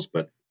where I was,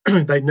 but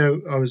they'd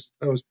know I was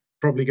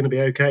probably going to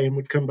be okay and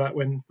would come back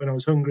when I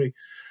was hungry.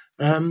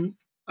 And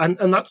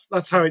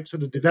that's how it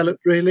sort of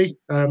developed, really.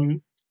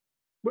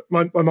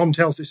 My mum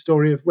tells this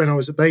story of when I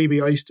was a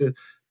baby, I used to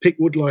pick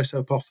woodlice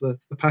up off the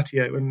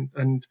patio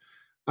and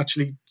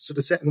actually sort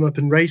of set them up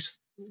and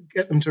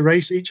get them to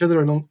race each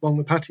other along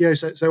the patio.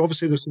 So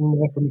obviously there's something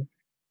there from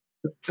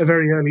a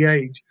very early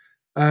age.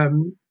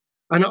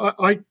 And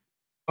I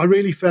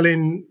really fell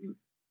in,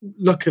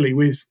 luckily,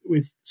 with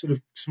sort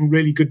of some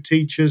really good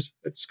teachers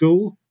at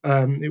school.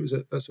 It was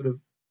a sort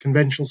of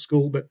conventional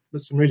school, but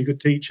some really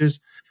good teachers,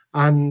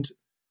 and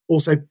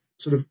also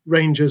sort of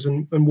rangers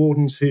and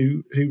wardens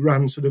who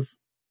ran sort of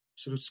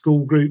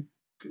school group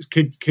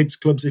kids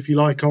clubs, if you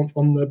like,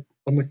 on the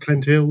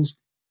Clent Hills.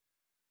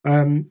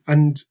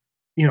 And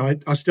you know,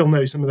 I still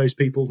know some of those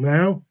people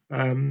now,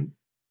 and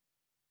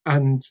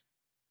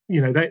you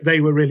know,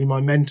 they were really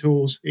my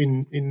mentors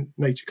in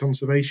nature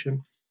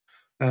conservation.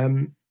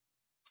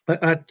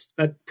 At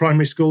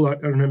primary school, I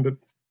remember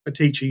a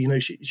teacher. You know,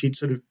 she'd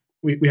sort of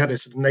we had a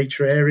sort of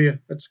nature area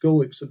at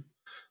school. It was sort of,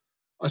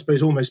 I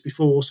suppose, almost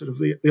before sort of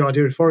the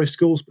idea of forest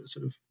schools, but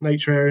sort of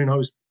nature area, and I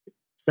was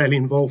fairly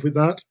involved with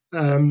that.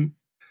 And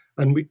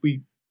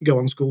we go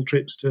on school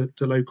trips to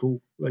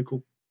local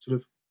sort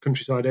of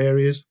countryside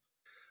areas.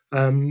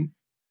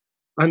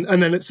 And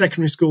then at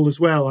secondary school as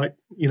well, I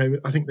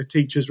think the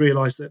teachers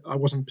realised that I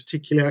wasn't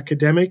particularly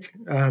academic.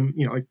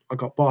 You know, I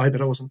got by,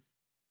 but I wasn't,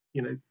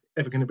 you know,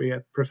 ever going to be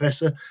a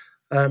professor.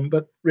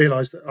 But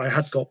realised that I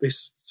had got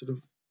this sort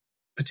of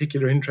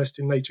particular interest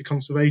in nature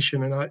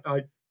conservation. And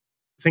I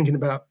thinking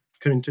about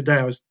coming today,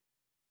 I was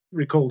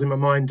recalled in my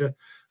mind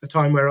a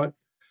time where I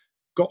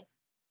got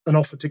an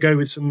offer to go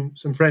with some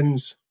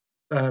friends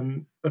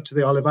up to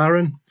the Isle of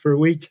Arran for a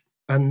week,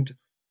 and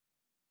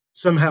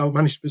somehow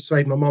managed to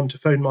persuade my mum to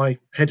phone my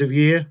head of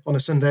year on a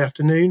Sunday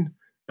afternoon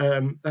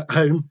at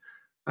home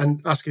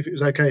and ask if it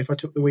was okay if I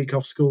took the week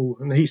off school.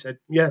 And he said,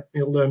 yeah,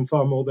 he'll learn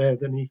far more there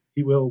than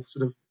he will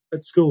sort of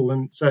at school.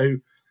 And so,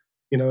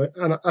 you know,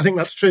 and I think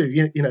that's true.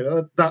 You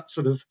know, that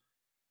sort of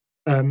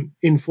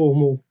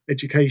informal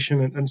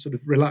education and sort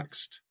of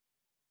relaxed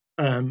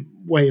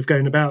way of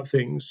going about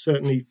things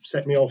certainly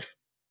set me off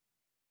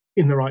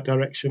in the right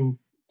direction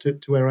to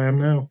where I am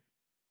now.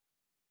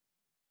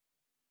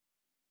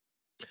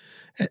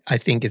 I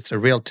think it's a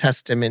real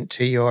testament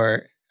to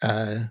your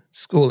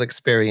school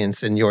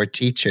experience and your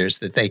teachers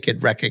that they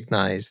could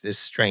recognize this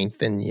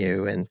strength in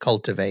you and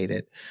cultivate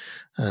it.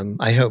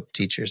 I hope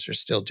teachers are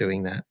still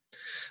doing that.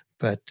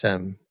 But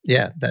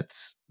yeah,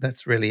 that's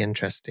really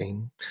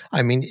interesting.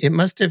 I mean, it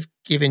must have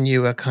given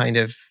you a kind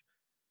of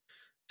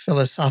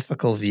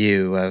philosophical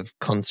view of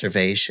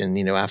conservation,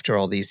 you know, after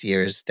all these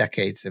years,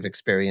 decades of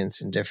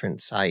experience in different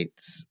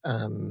sites.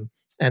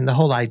 And the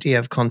whole idea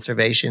of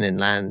conservation and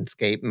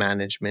landscape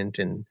management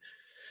and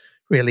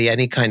really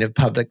any kind of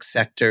public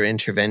sector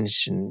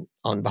intervention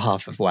on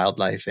behalf of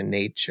wildlife and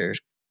nature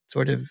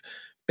sort of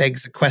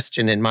begs a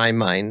question in my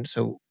mind.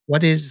 So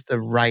what is the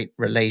right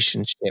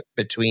relationship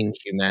between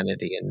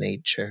humanity and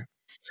nature?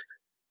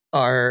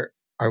 Are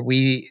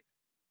we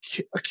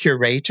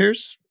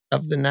curators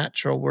of the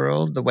natural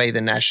world, the way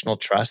the National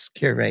Trust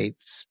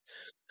curates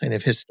kind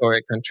of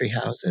historic country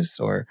houses?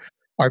 Or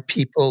are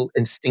people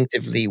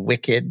instinctively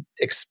wicked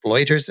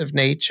exploiters of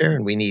nature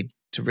and we need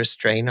to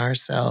restrain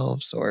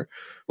ourselves? Or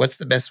what's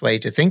the best way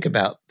to think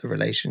about the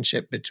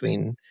relationship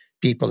between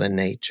people and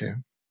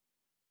nature?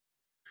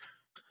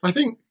 I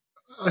think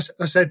I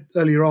said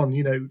earlier on,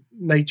 you know,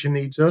 nature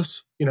needs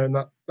us, you know, and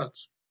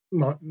that's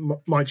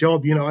my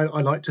job. You know,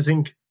 I like to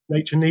think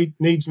nature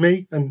needs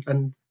me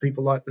and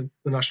people like the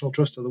National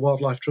Trust or the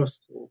Wildlife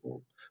Trust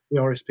or the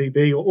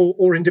RSPB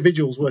or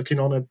individuals working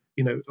on a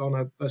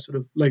sort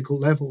of local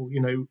level, you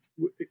know.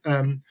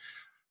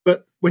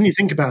 But when you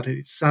think about it,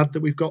 it's sad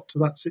that we've got to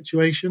that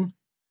situation,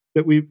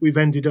 that we've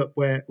ended up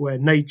where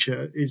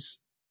nature is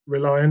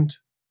reliant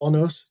on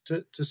us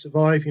to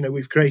survive. You know,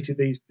 we've created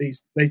these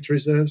nature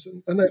reserves,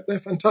 and they're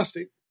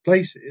fantastic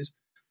places,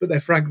 but they're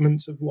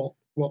fragments of what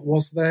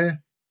was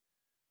there.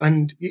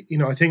 And you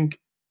know, I think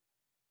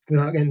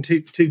without getting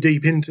too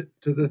deep into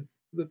the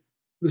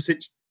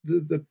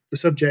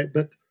subject,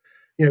 but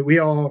you know, we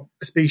are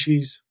a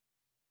species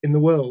in the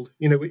world.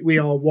 You know, we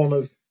are one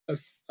of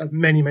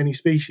many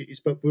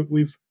species, but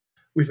we've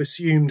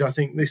assumed, I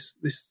think, this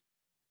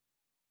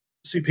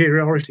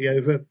superiority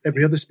over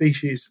every other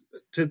species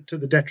to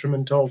the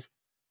detriment of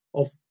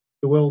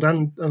the world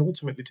and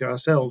ultimately to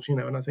ourselves. You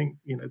know, and I think,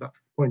 you know, that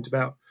point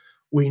about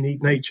we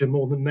need nature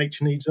more than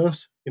nature needs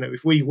us. You know,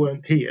 if we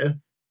weren't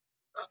here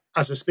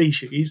as a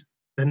species,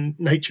 then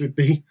nature would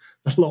be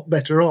a lot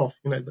better off.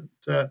 You know, but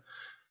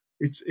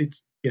it's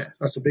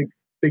that's a big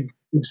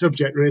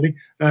subject, really.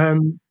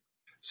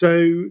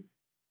 So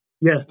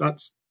yeah,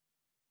 that's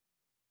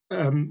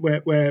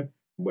where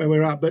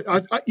we're at. But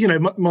I you know,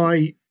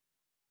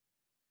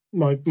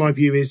 my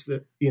view is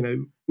that, you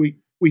know,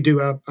 we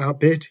do our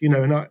bit, you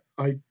know, and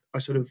I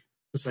sort of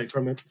say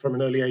from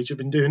an early age I've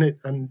been doing it,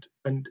 and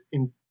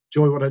in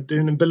enjoy what I'm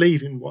doing and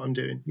believe in what I'm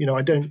doing.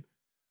 I don't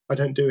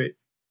do it.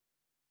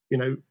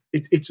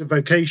 It's a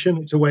vocation.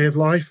 It's a way of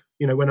life.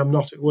 When I'm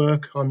not at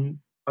work,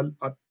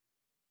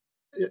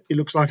 it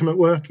looks like I'm at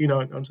work.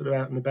 I'm sort of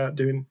out and about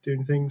doing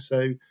things.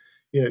 So,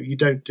 you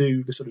don't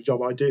do the sort of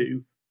job I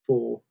do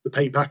for the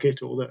pay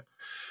packet or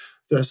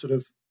the sort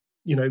of,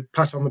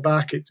 pat on the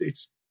back.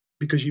 It's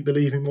because you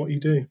believe in what you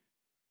do.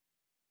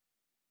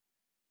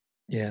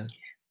 Yeah.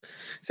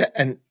 So,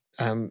 and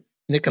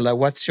Nicola,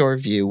 what's your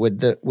view? Would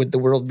the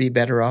world be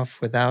better off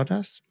without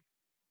us?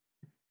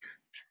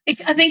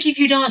 I think if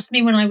you'd asked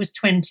me when I was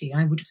 20,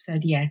 I would have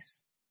said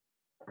yes.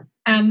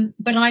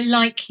 But I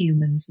like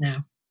humans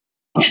now.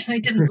 I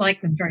didn't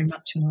like them very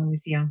much when I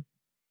was young.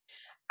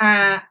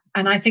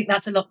 And I think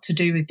that's a lot to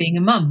do with being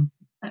a mum,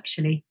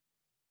 actually.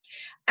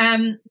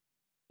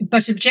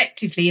 But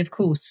objectively, of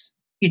course,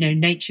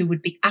 nature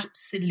would be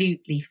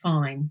absolutely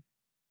fine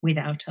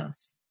without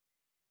us.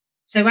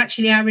 So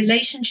actually, our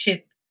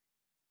relationship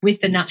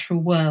with the natural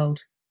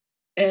world,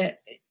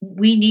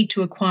 we need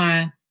to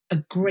acquire a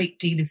great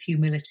deal of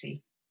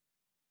humility.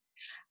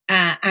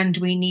 And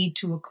we need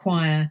to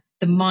acquire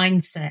the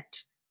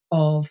mindset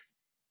of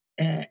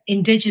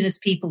indigenous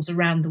peoples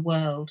around the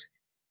world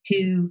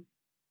who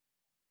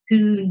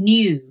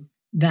knew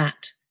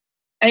that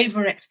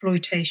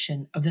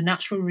over-exploitation of the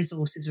natural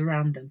resources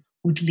around them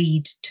would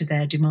lead to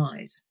their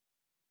demise.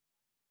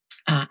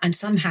 And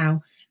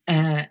somehow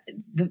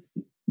the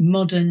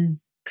modern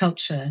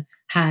culture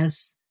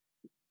has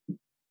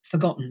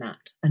forgotten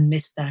that and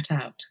missed that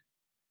out.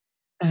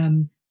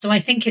 So I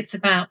think it's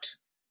about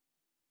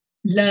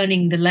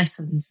learning the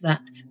lessons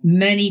that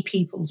many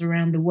peoples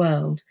around the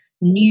world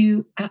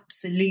knew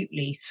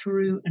absolutely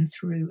through and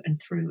through and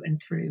through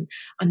and through.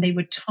 And they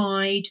were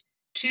tied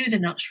to the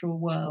natural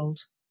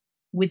world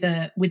with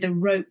a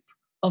rope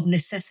of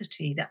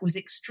necessity that was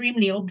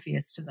extremely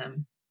obvious to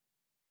them.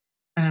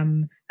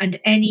 And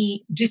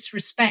any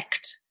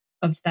disrespect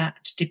of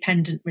that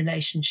dependent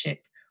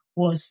relationship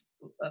was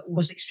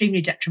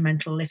extremely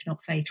detrimental, if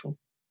not fatal.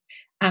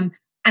 And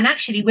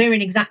actually, we're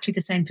in exactly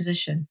the same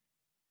position.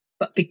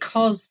 But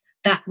because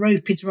that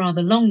rope is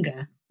rather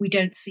longer, we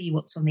don't see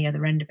what's on the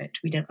other end of it.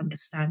 We don't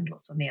understand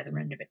what's on the other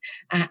end of it.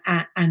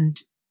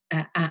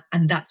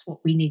 And that's what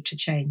we need to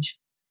change.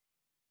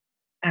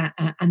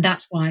 And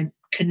that's why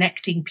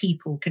connecting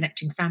people,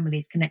 connecting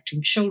families,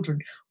 connecting children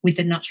with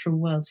the natural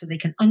world so they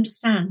can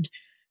understand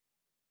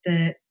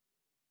the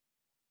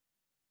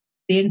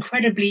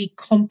incredibly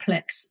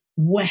complex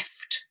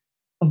weft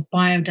of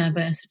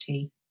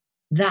biodiversity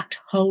that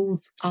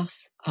holds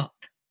us up.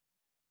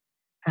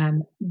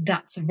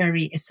 That's a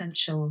very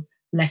essential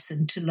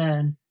lesson to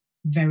learn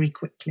very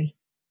quickly.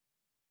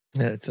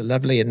 Yeah, it's a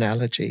lovely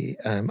analogy.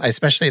 I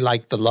especially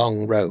like the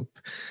long rope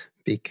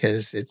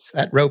because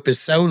that rope is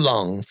so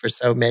long for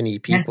so many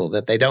people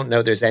that they don't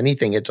know there's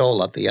anything at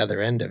all at the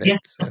other end of it. Yeah,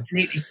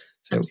 absolutely.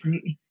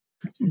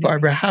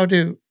 Barbara, how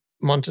do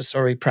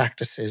Montessori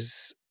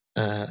practices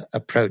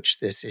approach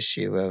this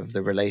issue of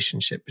the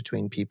relationship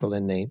between people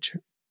and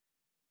nature?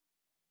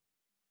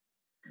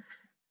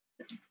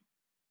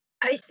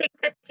 I think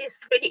that it's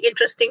really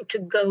interesting to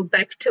go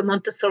back to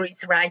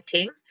Montessori's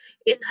writing.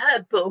 In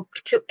her book,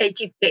 To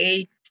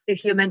Educate the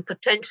Human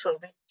Potential,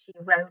 which she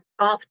wrote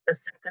after the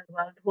Second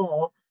World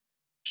War,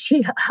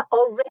 she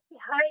already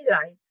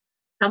highlights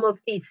some of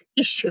these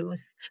issues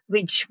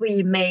which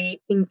we may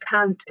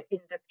encounter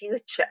in the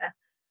future.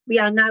 We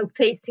are now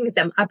facing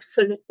them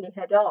absolutely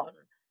head on.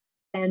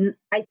 And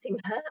I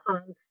think her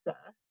answer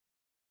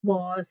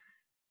was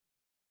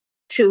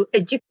to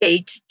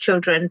educate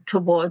children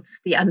towards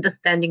the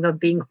understanding of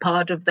being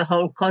part of the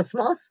whole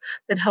cosmos,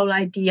 that whole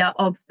idea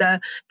of the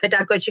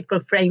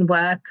pedagogical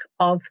framework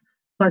of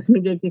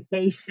cosmic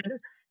education,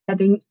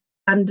 having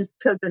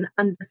children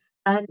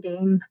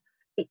understanding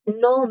the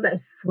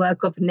enormous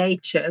work of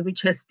nature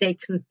which has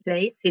taken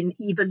place in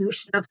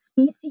evolution of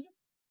species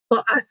for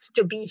us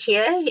to be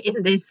here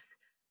in this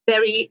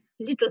very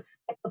little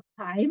speck of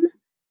time.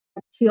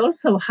 She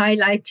also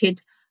highlighted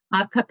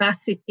our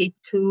capacity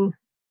to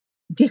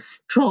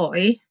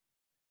destroy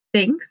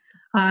things,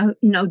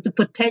 the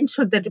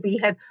potential that we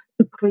have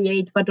to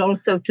create, but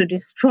also to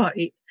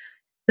destroy.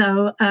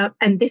 So,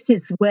 and this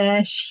is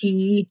where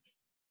she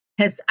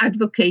has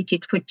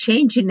advocated for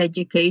change in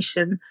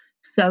education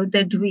so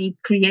that we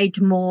create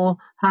more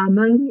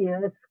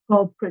harmonious,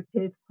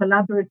 cooperative,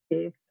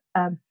 collaborative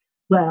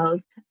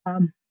world.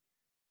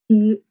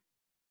 She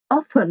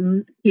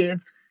often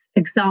gives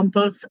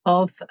examples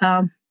of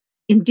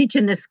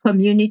indigenous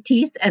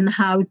communities and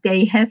how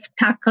they have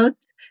tackled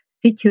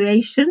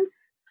situations.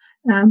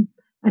 And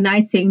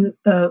I think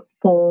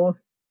for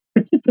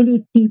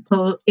particularly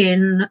people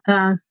in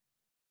the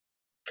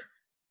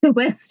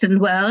Western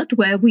world,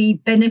 where we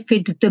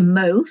benefit the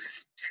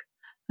most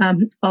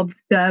of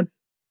the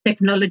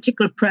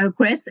technological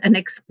progress and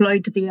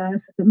exploit the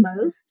earth the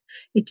most,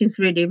 it is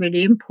really,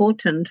 really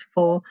important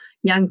for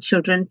young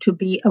children to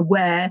be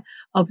aware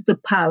of the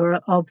power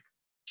of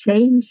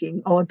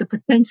changing, or the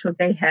potential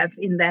they have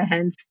in their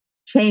hands to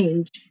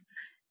change.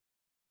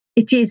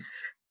 It is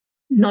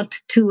not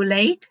too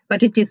late,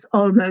 but it is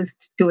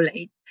almost too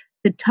late.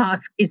 The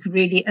task is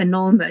really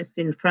enormous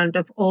in front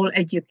of all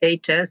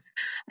educators,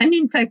 and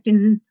in fact,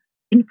 in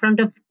front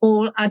of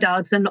all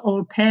adults and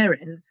all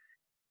parents,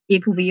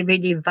 if we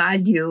really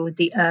value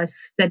the earth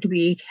that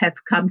we have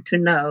come to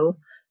know.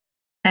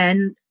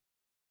 And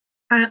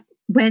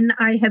when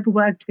I have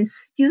worked with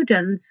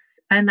students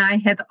and I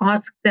have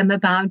asked them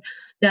about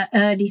the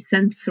early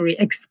sensory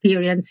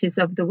experiences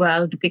of the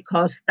world,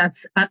 because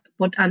that's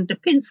what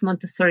underpins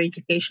Montessori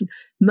education,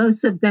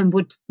 most of them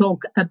would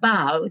talk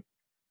about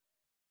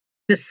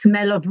the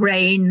smell of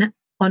rain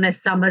on a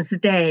summer's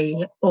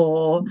day,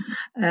 or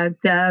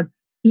the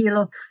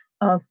feel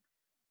of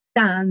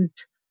sand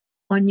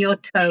on your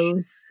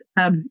toes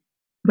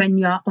when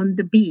you are on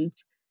the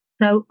beach.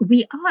 So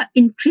we are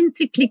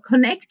intrinsically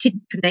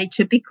connected to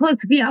nature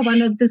because we are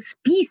one of the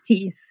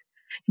species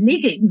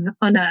living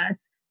on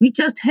Earth. We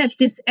just have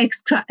this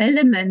extra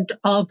element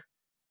of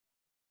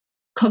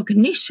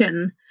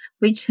cognition,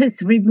 which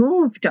has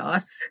removed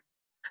us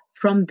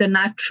from the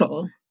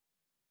natural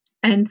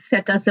and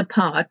set us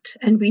apart.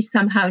 And we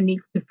somehow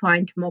need to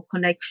find more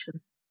connection.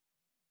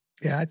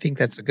 Yeah, I think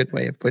that's a good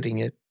way of putting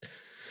it.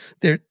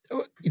 There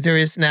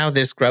is now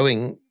this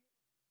growing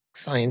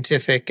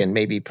scientific and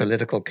maybe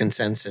political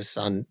consensus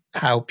on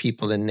how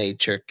people and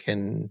nature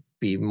can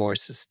be more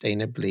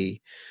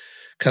sustainably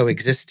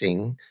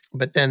coexisting.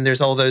 But then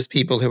there's all those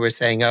people who are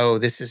saying, oh,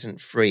 this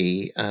isn't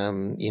free.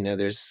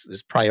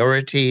 There's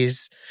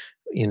priorities.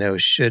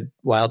 Should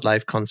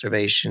wildlife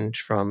conservation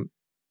trump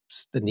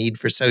the need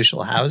for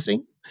social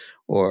housing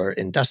or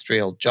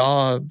industrial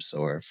jobs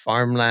or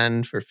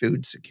farmland for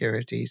food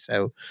security?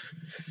 So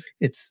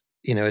it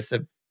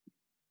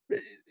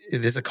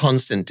is a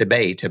constant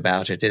debate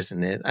about it,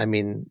 isn't it? I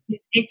mean,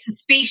 it's a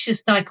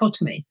specious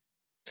dichotomy.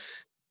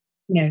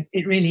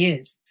 It really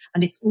is.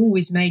 And it's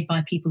always made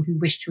by people who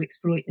wish to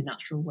exploit the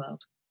natural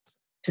world.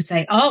 To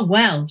say, oh,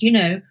 well,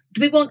 do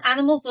we want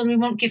animals or do we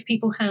want to give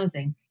people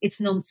housing? It's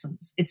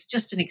nonsense. It's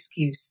just an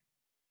excuse.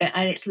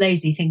 And it's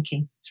lazy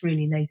thinking. It's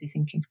really lazy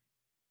thinking.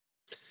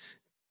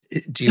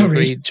 Do you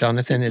agree,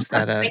 Jonathan? Is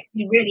that makes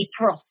me really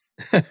cross.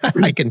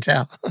 I can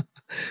tell.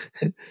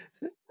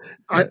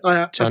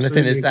 I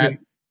Jonathan,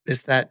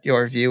 is that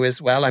your view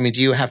as well? I mean,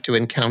 do you have to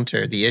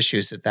encounter the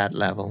issues at that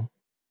level?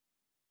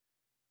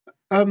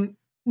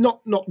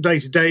 Not day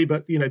to day,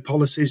 but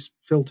policies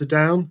filter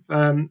down.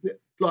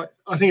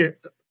 I think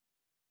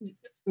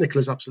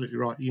Nicola's absolutely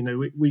right.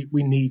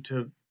 We need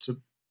to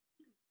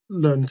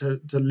learn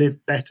to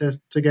live better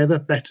together,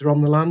 better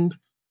on the land.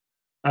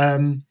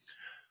 And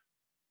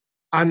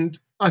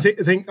I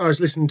think I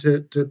was listening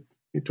to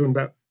you talking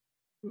about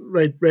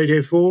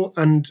Radio 4,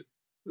 and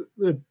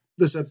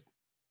there's a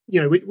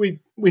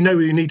we know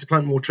we need to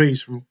plant more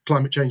trees from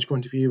climate change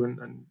point of view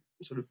and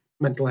sort of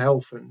mental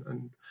health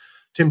and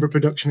timber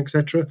production,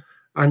 etc.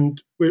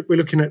 And we're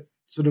looking at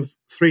sort of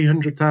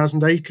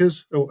 300,000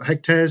 acres or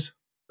hectares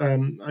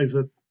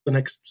over the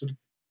next sort of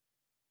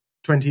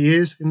 20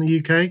 years in the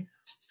UK.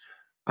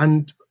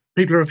 And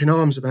people are up in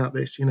arms about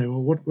this. Where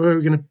are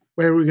we going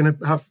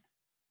to have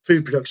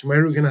food production?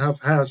 Where are we going to have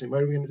housing?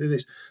 Where are we going to do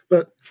this?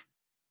 But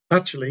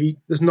actually,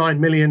 there's 9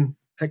 million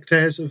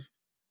hectares of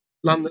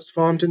land that's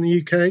farmed in the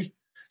UK.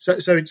 So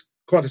it's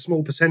quite a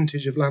small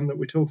percentage of land that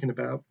we're talking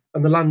about.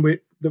 And the land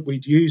that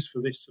we'd use for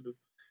this sort of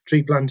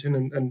tree planting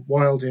and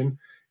wilding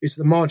is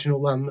the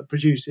marginal land that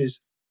produces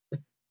a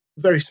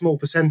very small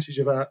percentage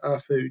of our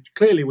food.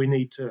 Clearly, we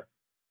need to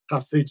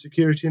have food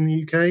security in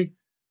the UK,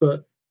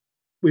 but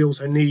we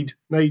also need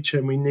nature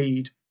and we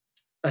need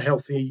a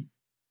healthy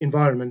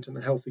environment and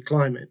a healthy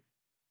climate.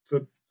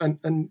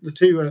 And the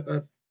two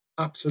are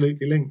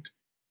absolutely linked.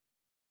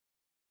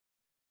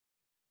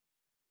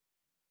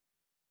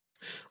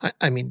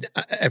 I mean,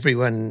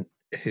 everyone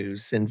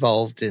who's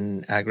involved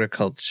in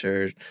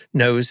agriculture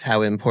knows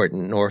how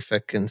important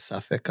Norfolk and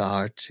Suffolk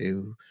are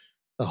to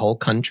the whole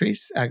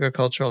country's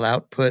agricultural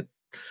output.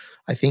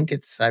 I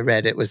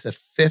read it was a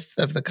fifth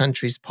of the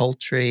country's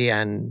poultry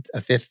and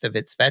a fifth of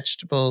its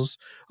vegetables,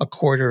 a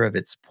quarter of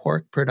its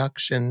pork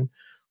production,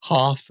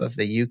 half of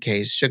the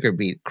UK's sugar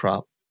beet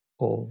crop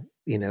will,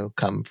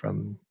 come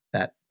from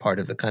that part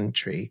of the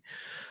country.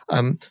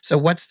 So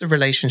what's the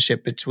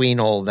relationship between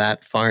all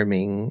that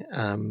farming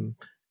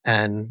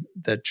and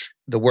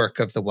the work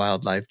of the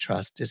Wildlife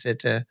Trust? Is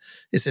it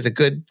a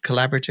good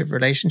collaborative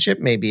relationship?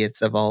 Maybe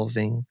it's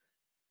evolving.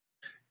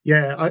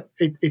 Yeah,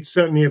 it's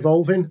certainly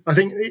evolving. I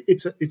think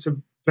it's a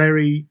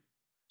very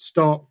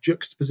stark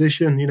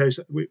juxtaposition.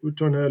 So we were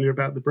talking earlier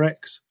about the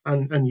Brecs,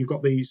 and you've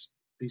got these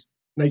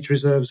nature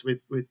reserves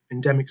with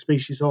endemic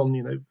species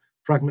on,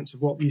 fragments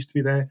of what used to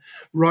be there,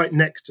 right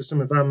next to some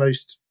of our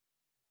most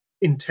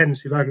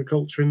intensive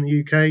agriculture in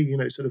the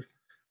UK. Sort of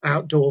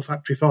outdoor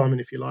factory farming,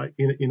 if you like.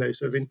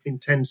 Sort of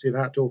intensive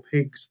outdoor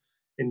pigs,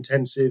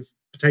 intensive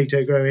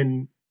potato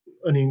growing,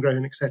 onion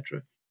growing,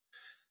 etc.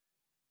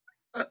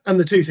 And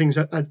the two things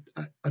are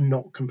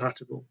not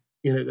compatible.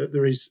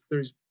 There is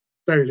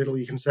very little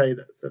you can say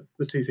that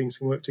the two things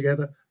can work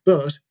together.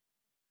 But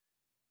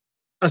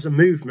as a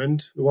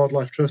movement, the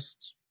Wildlife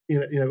Trusts,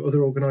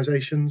 other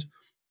organisations,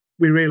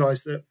 we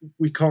realise that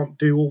we can't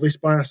do all this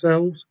by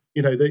ourselves.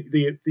 You know,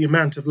 the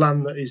amount of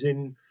land that is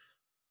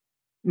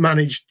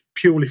managed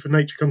purely for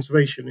nature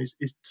conservation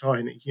is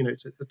tiny. You know,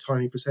 it's a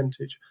tiny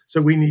percentage.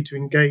 So we need to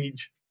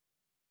engage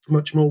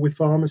much more with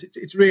farmers.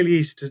 It's really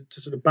easy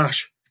to sort of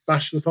bash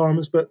the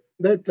farmers, but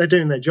they're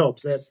doing their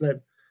jobs.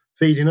 They're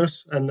feeding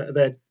us, and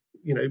they're,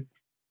 you know,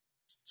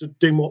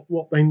 doing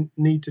what they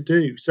need to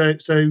do.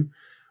 So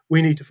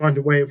we need to find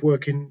a way of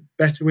working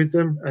better with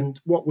them. And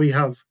what we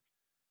have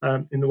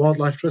in the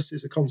Wildlife Trust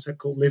is a concept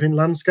called living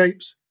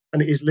landscapes,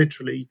 and it is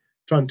literally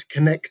trying to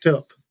connect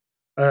up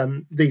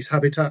these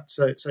habitats.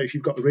 So if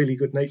you've got a really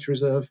good nature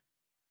reserve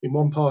in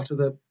one part of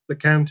the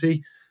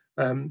county,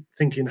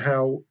 thinking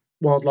how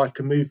wildlife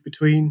can move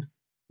between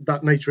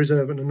that nature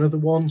reserve and another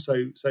one.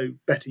 So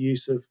better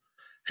use of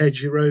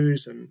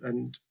hedgerows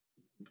and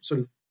sort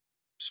of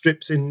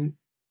strips in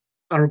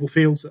arable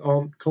fields that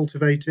aren't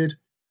cultivated.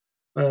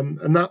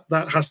 And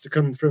that has to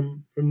come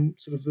from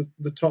sort of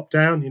the top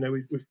down. You know,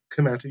 we've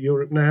come out of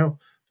Europe now,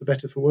 for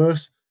better for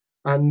worse,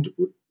 and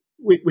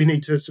we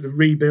need to sort of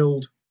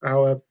rebuild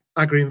our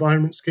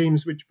agri-environment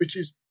schemes, which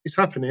is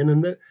happening,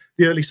 and the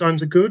early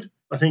signs are good.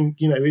 I think,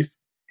 you know,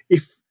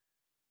 if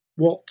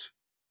what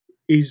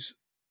is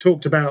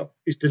talked about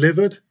is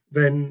delivered,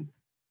 then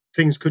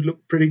things could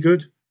look pretty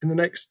good in the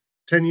next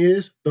 10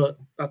 years. But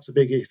that's a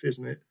big if,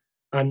 isn't it?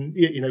 And,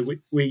 you know,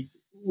 we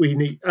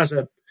need, as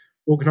a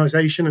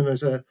organisation and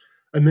as a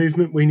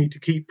movement, we need to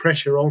keep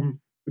pressure on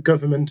the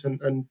government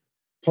and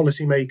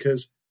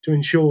policymakers to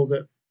ensure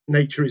that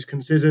nature is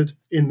considered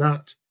in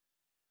that.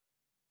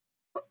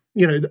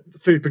 You know, the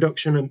food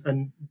production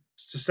and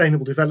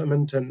sustainable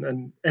development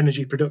and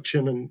energy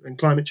production and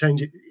climate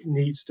change, it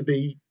needs to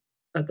be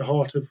at the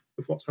heart of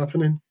what's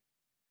happening.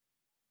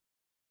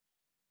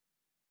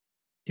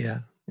 Yeah.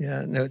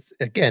 No,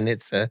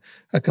 it's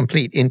a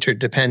complete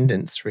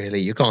interdependence, really.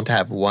 You can't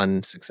have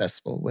one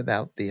successful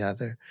without the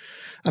other.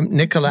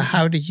 Nicola,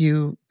 how do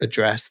you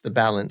address the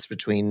balance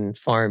between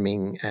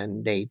farming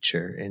and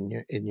nature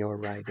in your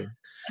writing?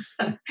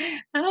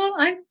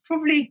 I'm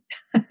probably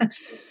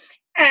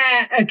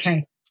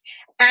okay.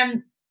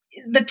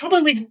 The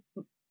problem with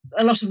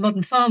a lot of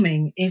modern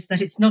farming is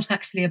that it's not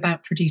actually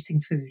about producing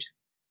food.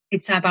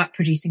 It's about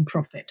producing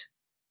profit.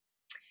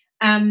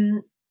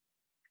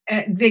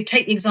 They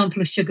take the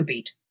example of sugar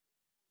beet.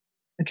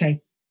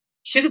 Okay.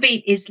 Sugar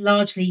beet is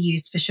largely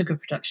used for sugar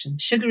production.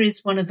 Sugar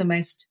is one of the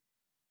most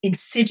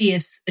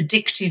insidious,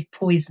 addictive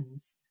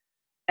poisons,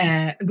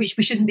 which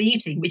we shouldn't be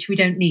eating, which we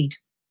don't need.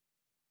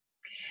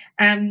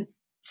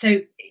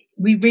 So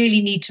we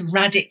really need to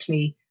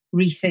radically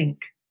rethink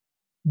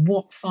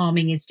what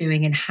farming is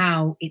doing and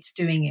how it's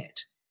doing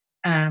it,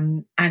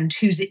 and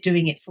who's it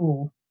doing it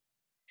for.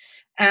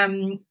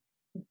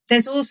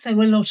 There's also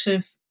a lot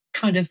of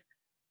kind of,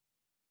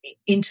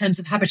 in terms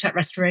of habitat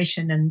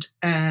restoration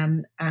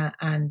and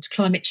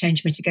climate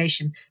change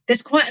mitigation,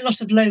 there's quite a lot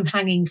of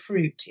low-hanging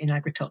fruit in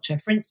agriculture.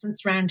 For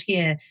instance, around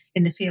here,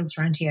 in the fields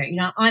around here, you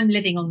know, I'm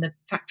living on the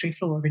factory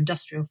floor of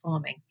industrial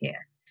farming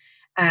here,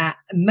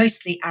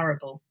 mostly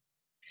arable.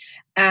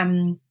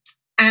 And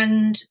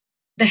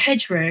the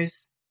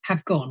hedgerows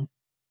have gone.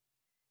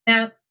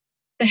 Now,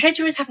 the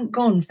hedgerows haven't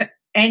gone for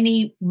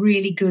any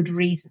really good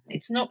reason.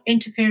 It's not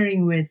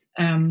interfering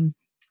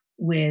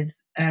with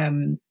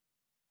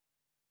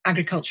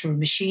agricultural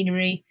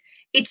machinery.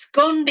 It's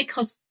gone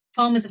because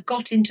farmers have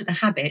got into the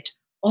habit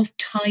of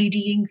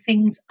tidying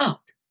things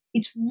up.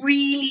 It's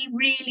really,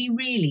 really,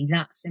 really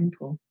that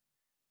simple.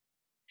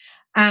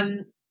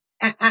 And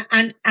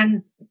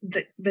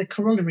the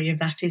corollary of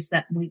that is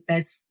that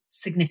there's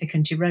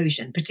significant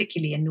erosion,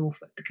 particularly in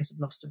Norfolk, because of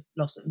loss of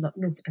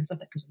Norfolk and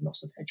Suffolk because of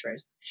loss of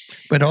hedgerows.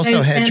 But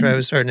also,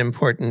 hedgerows are an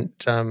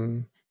important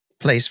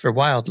place for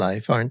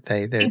wildlife, aren't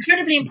they? They're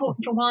incredibly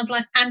important for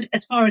wildlife, and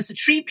as far as the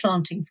tree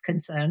planting is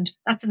concerned,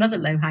 that's another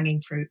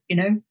low-hanging fruit. You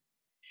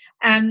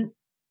know,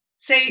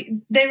 so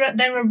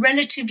there are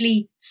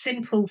relatively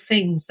simple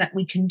things that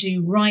we can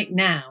do right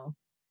now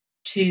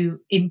to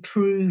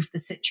improve the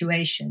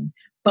situation,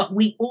 but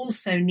we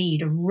also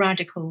need a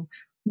radical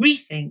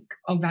rethink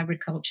of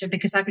agriculture,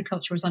 because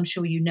agriculture, as I'm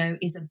sure you know,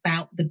 is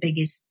about the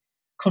biggest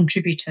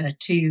contributor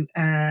to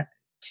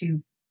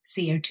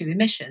CO2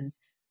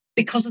 emissions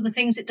because of the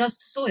things it does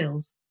to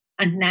soils.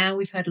 And now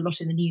we've heard a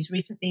lot in the news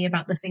recently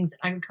about the things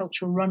that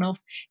agricultural runoff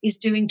is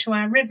doing to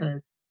our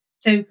rivers.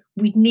 So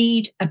we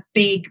need a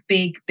big,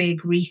 big, big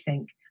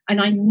rethink. And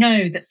I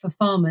know that for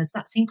farmers,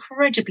 that's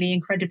incredibly,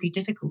 incredibly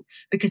difficult,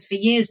 because for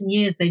years and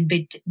years, they've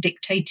been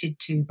dictated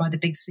to by the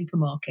big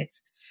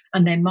supermarkets,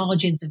 and their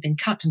margins have been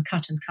cut and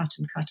cut and cut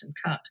and cut and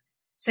cut.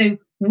 So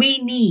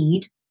we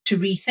need to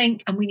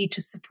rethink, and we need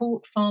to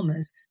support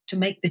farmers to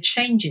make the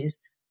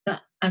changes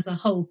that as a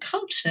whole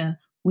culture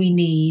we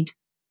need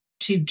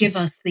to give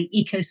us the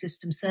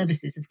ecosystem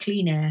services of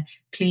clean air,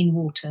 clean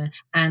water,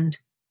 and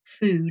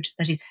food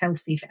that is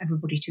healthy for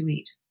everybody to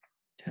eat.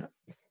 Yeah.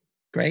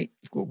 Great.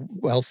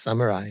 Well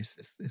summarized.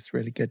 It's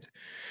really good.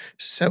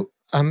 So,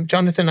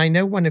 Jonathan, I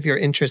know one of your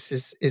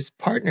interests is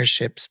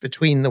partnerships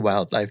between the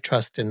Wildlife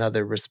Trust and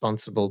other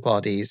responsible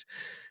bodies.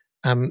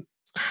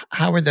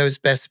 How are those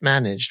best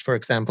managed? For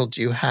example,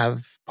 do you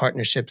have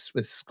partnerships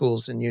with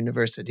schools and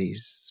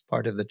universities as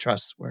part of the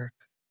trust work?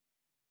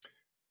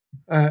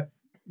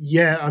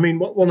 Yeah, I mean,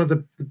 one of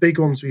the big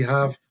ones we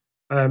have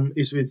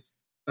is with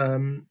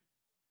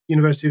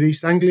University of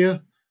East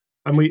Anglia,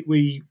 and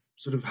we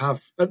sort of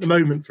have at the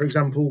moment, for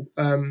example,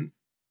 on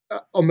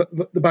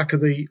the back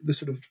of the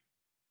sort of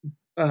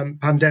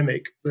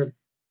pandemic, the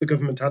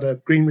government had a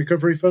Green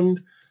Recovery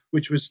Fund,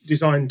 which was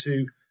designed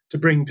to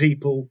bring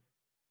people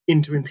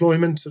into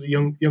employment, sort of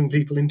young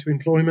people into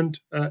employment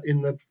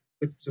in the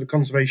sort of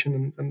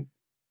conservation and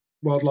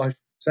wildlife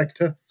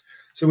sector.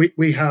 So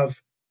we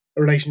have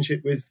a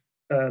relationship with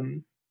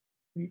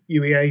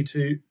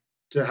UEA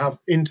to have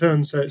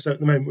interns. So at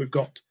the moment we've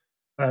got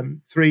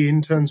 3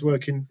 interns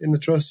working in the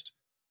trust.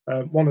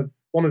 One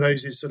of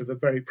those is sort of a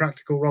very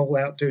practical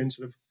rollout, doing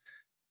sort of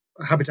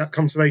habitat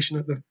conservation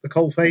at the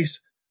coalface.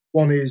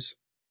 One is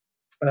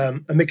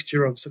a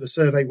mixture of sort of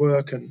survey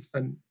work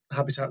and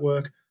habitat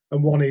work,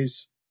 and one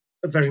is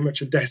very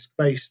much a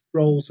desk-based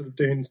role, sort of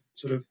doing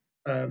sort of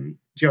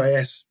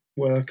GIS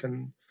work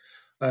and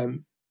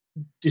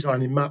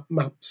designing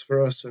maps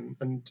for us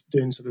and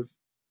doing sort of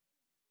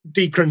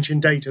decrunching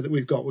data that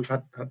we've got. We've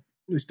had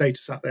this data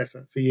sat there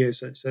for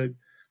years, so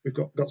we've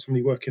got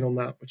somebody working on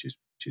that, which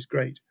is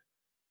great.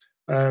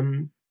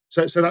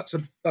 So that's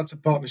a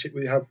partnership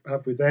we have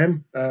with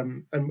them,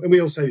 and we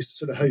also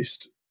sort of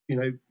host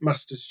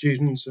master's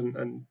students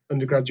and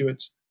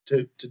undergraduates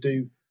to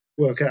do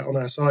work out on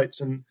our sites,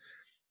 and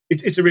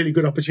it's a really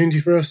good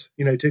opportunity for us,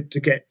 to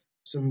get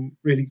some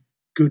really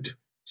good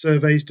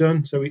surveys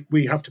done. So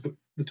we have to put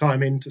the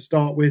time in to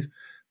start with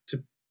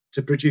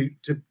to produce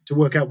to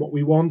work out what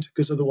we want,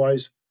 because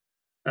otherwise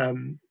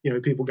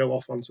people go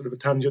off on sort of a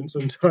tangent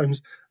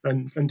sometimes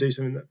and do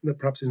something that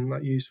perhaps isn't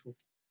that useful.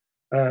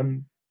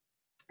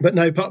 But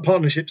no,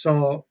 partnerships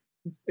are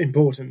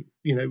important.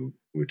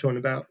 We're talking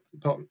about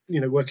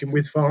working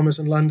with farmers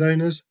and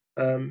landowners.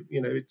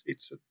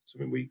 It's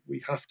something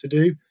we have to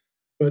do,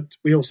 but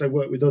we also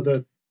work with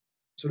other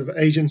sort of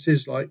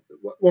agencies. Like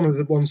one of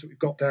the ones that we've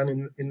got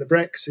down in the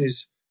Brecks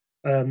is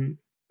the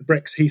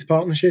Brecks Heath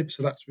Partnership.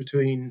 So that's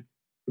between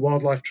the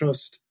Wildlife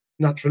Trust,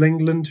 Natural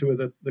England, who are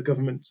the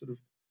government sort of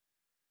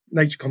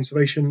nature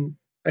conservation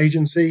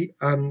agency,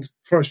 and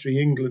Forestry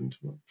England,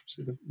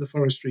 the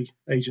forestry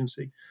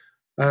agency.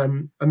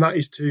 And that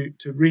is to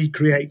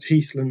recreate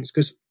heathlands,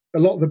 because a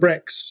lot of the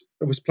Brecks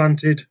was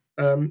planted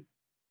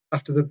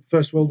after the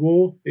First World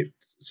War.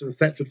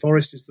 Thetford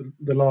Forest is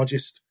the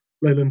largest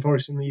lowland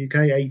forest in the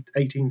UK,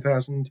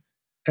 18,000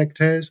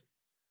 hectares.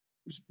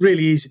 It's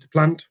really easy to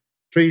plant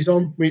trees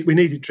on. We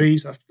needed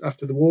trees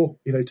after the war,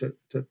 to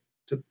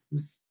sort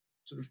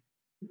of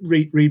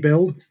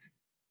rebuild.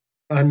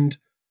 And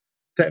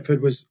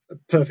Thetford was a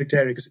perfect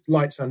area because it's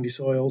light sandy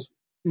soils,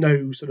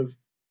 no sort of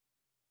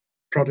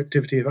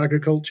productivity of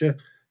agriculture.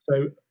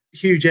 So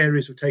huge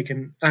areas were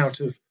taken out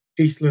of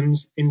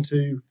heathlands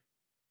into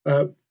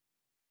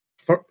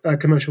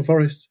commercial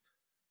forests,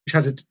 which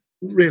had a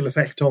real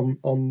effect on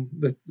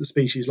the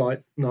species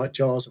like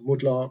nightjars and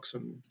woodlarks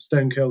and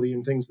stone curlew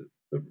and things that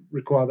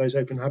require those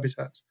open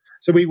habitats.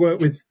 So we work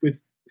with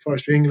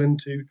Forestry England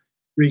to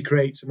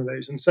recreate some of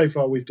those. And so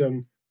far we've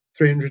done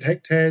 300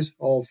 hectares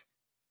of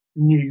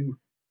new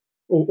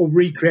or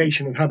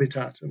recreation of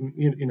habitat. And,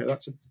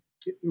 that's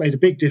made a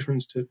big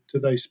difference to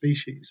those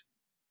species.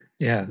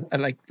 Yeah,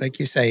 and like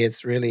you say,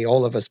 it's really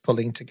all of us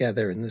pulling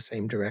together in the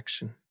same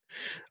direction.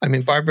 I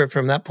mean, Barbara,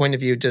 from that point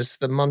of view, does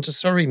the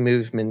Montessori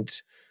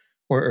movement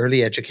or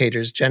early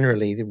educators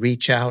generally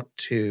reach out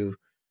to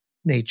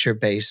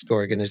nature-based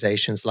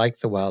organizations like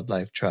the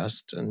Wildlife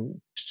Trust,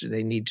 and do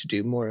they need to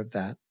do more of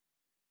that?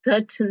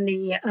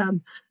 Certainly,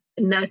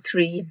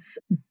 nurseries,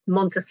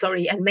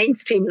 Montessori and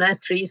mainstream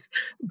nurseries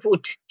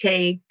would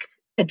take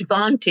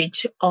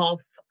advantage of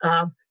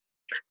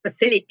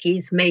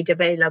facilities made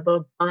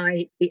available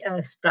by the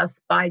Earth Trust,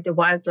 by the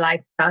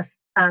Wildlife Trust.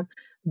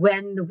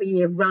 When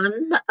we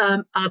run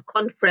our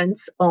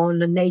conference on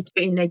nature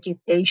in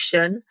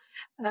education,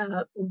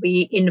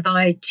 we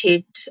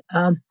invited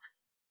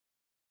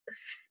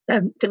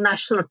the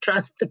National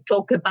Trust to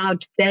talk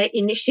about their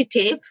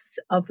initiatives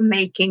of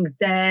making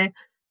their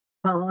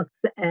parks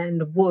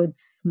and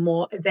woods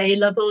more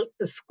available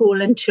to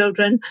school and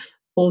children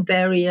for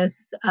various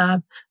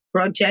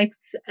projects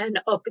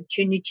and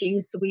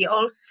opportunities. We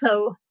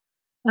also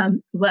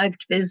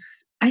worked with,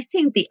 I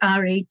think, the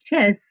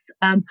RHS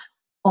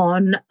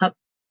on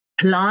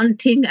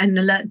planting and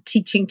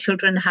teaching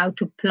children how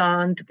to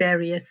plant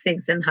various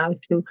things and how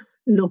to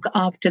look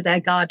after their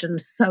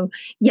gardens. So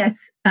yes,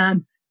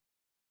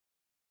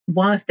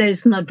 whilst there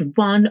is not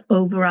one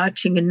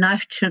overarching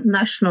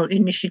national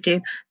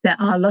initiative, there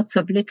are lots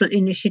of little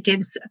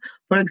initiatives.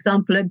 For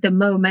example, at the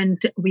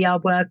moment, we are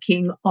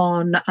working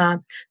on a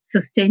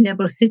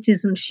Sustainable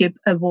Citizenship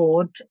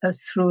Award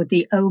through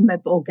the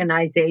OMEP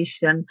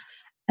organization.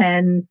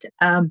 And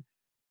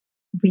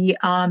we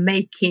are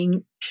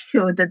making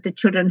sure that the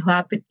children who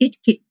are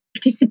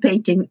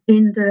participating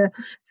in the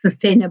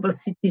Sustainable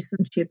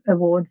Citizenship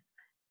Awards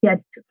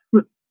get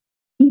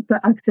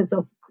deeper access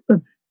of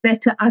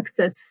better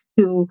access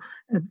to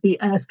the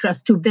Earth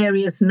Trust, to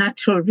various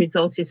natural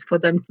resources for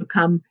them to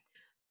come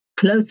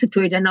closer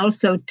to it, and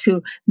also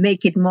to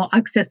make it more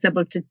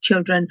accessible to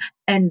children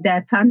and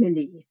their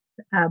families.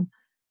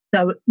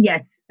 So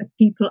yes,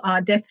 people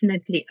are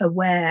definitely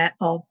aware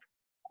of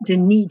the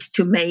need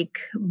to make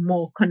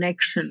more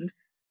connections.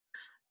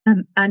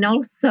 And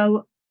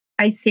also,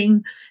 I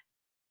think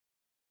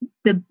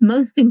the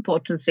most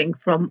important thing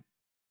from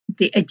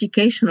the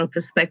educational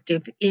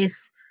perspective is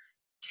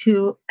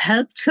to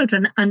help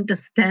children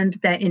understand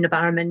their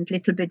environment a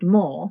little bit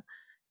more,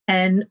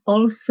 and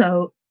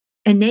also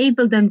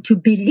enable them to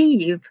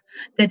believe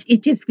that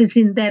it is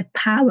within their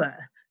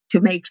power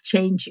to make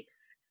changes.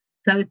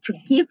 So to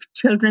give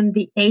children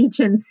the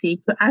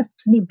agency to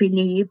actually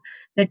believe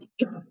that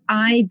if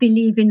I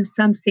believe in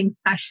something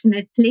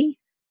passionately,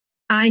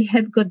 I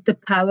have got the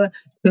power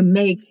to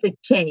make the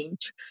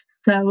change.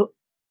 So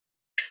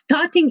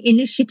starting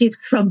initiatives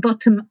from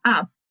bottom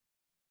up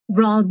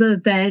rather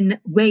than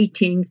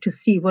waiting to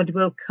see what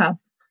will come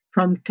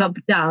from top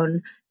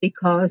down,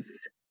 because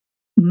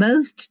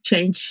most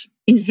change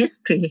in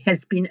history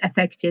has been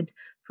affected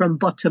from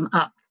bottom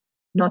up,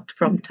 not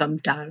from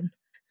top down.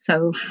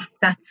 So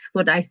that's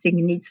what I think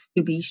needs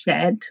to be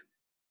shared.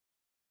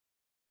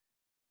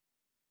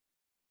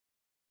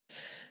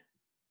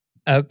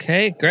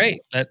 Okay,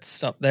 great. Let's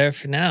stop there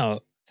for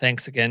now.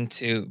 Thanks again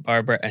to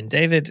Barbara and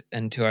David,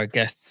 and to our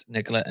guests,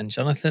 Nicola and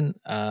Jonathan.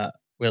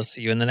 We'll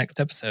see you in the next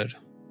episode.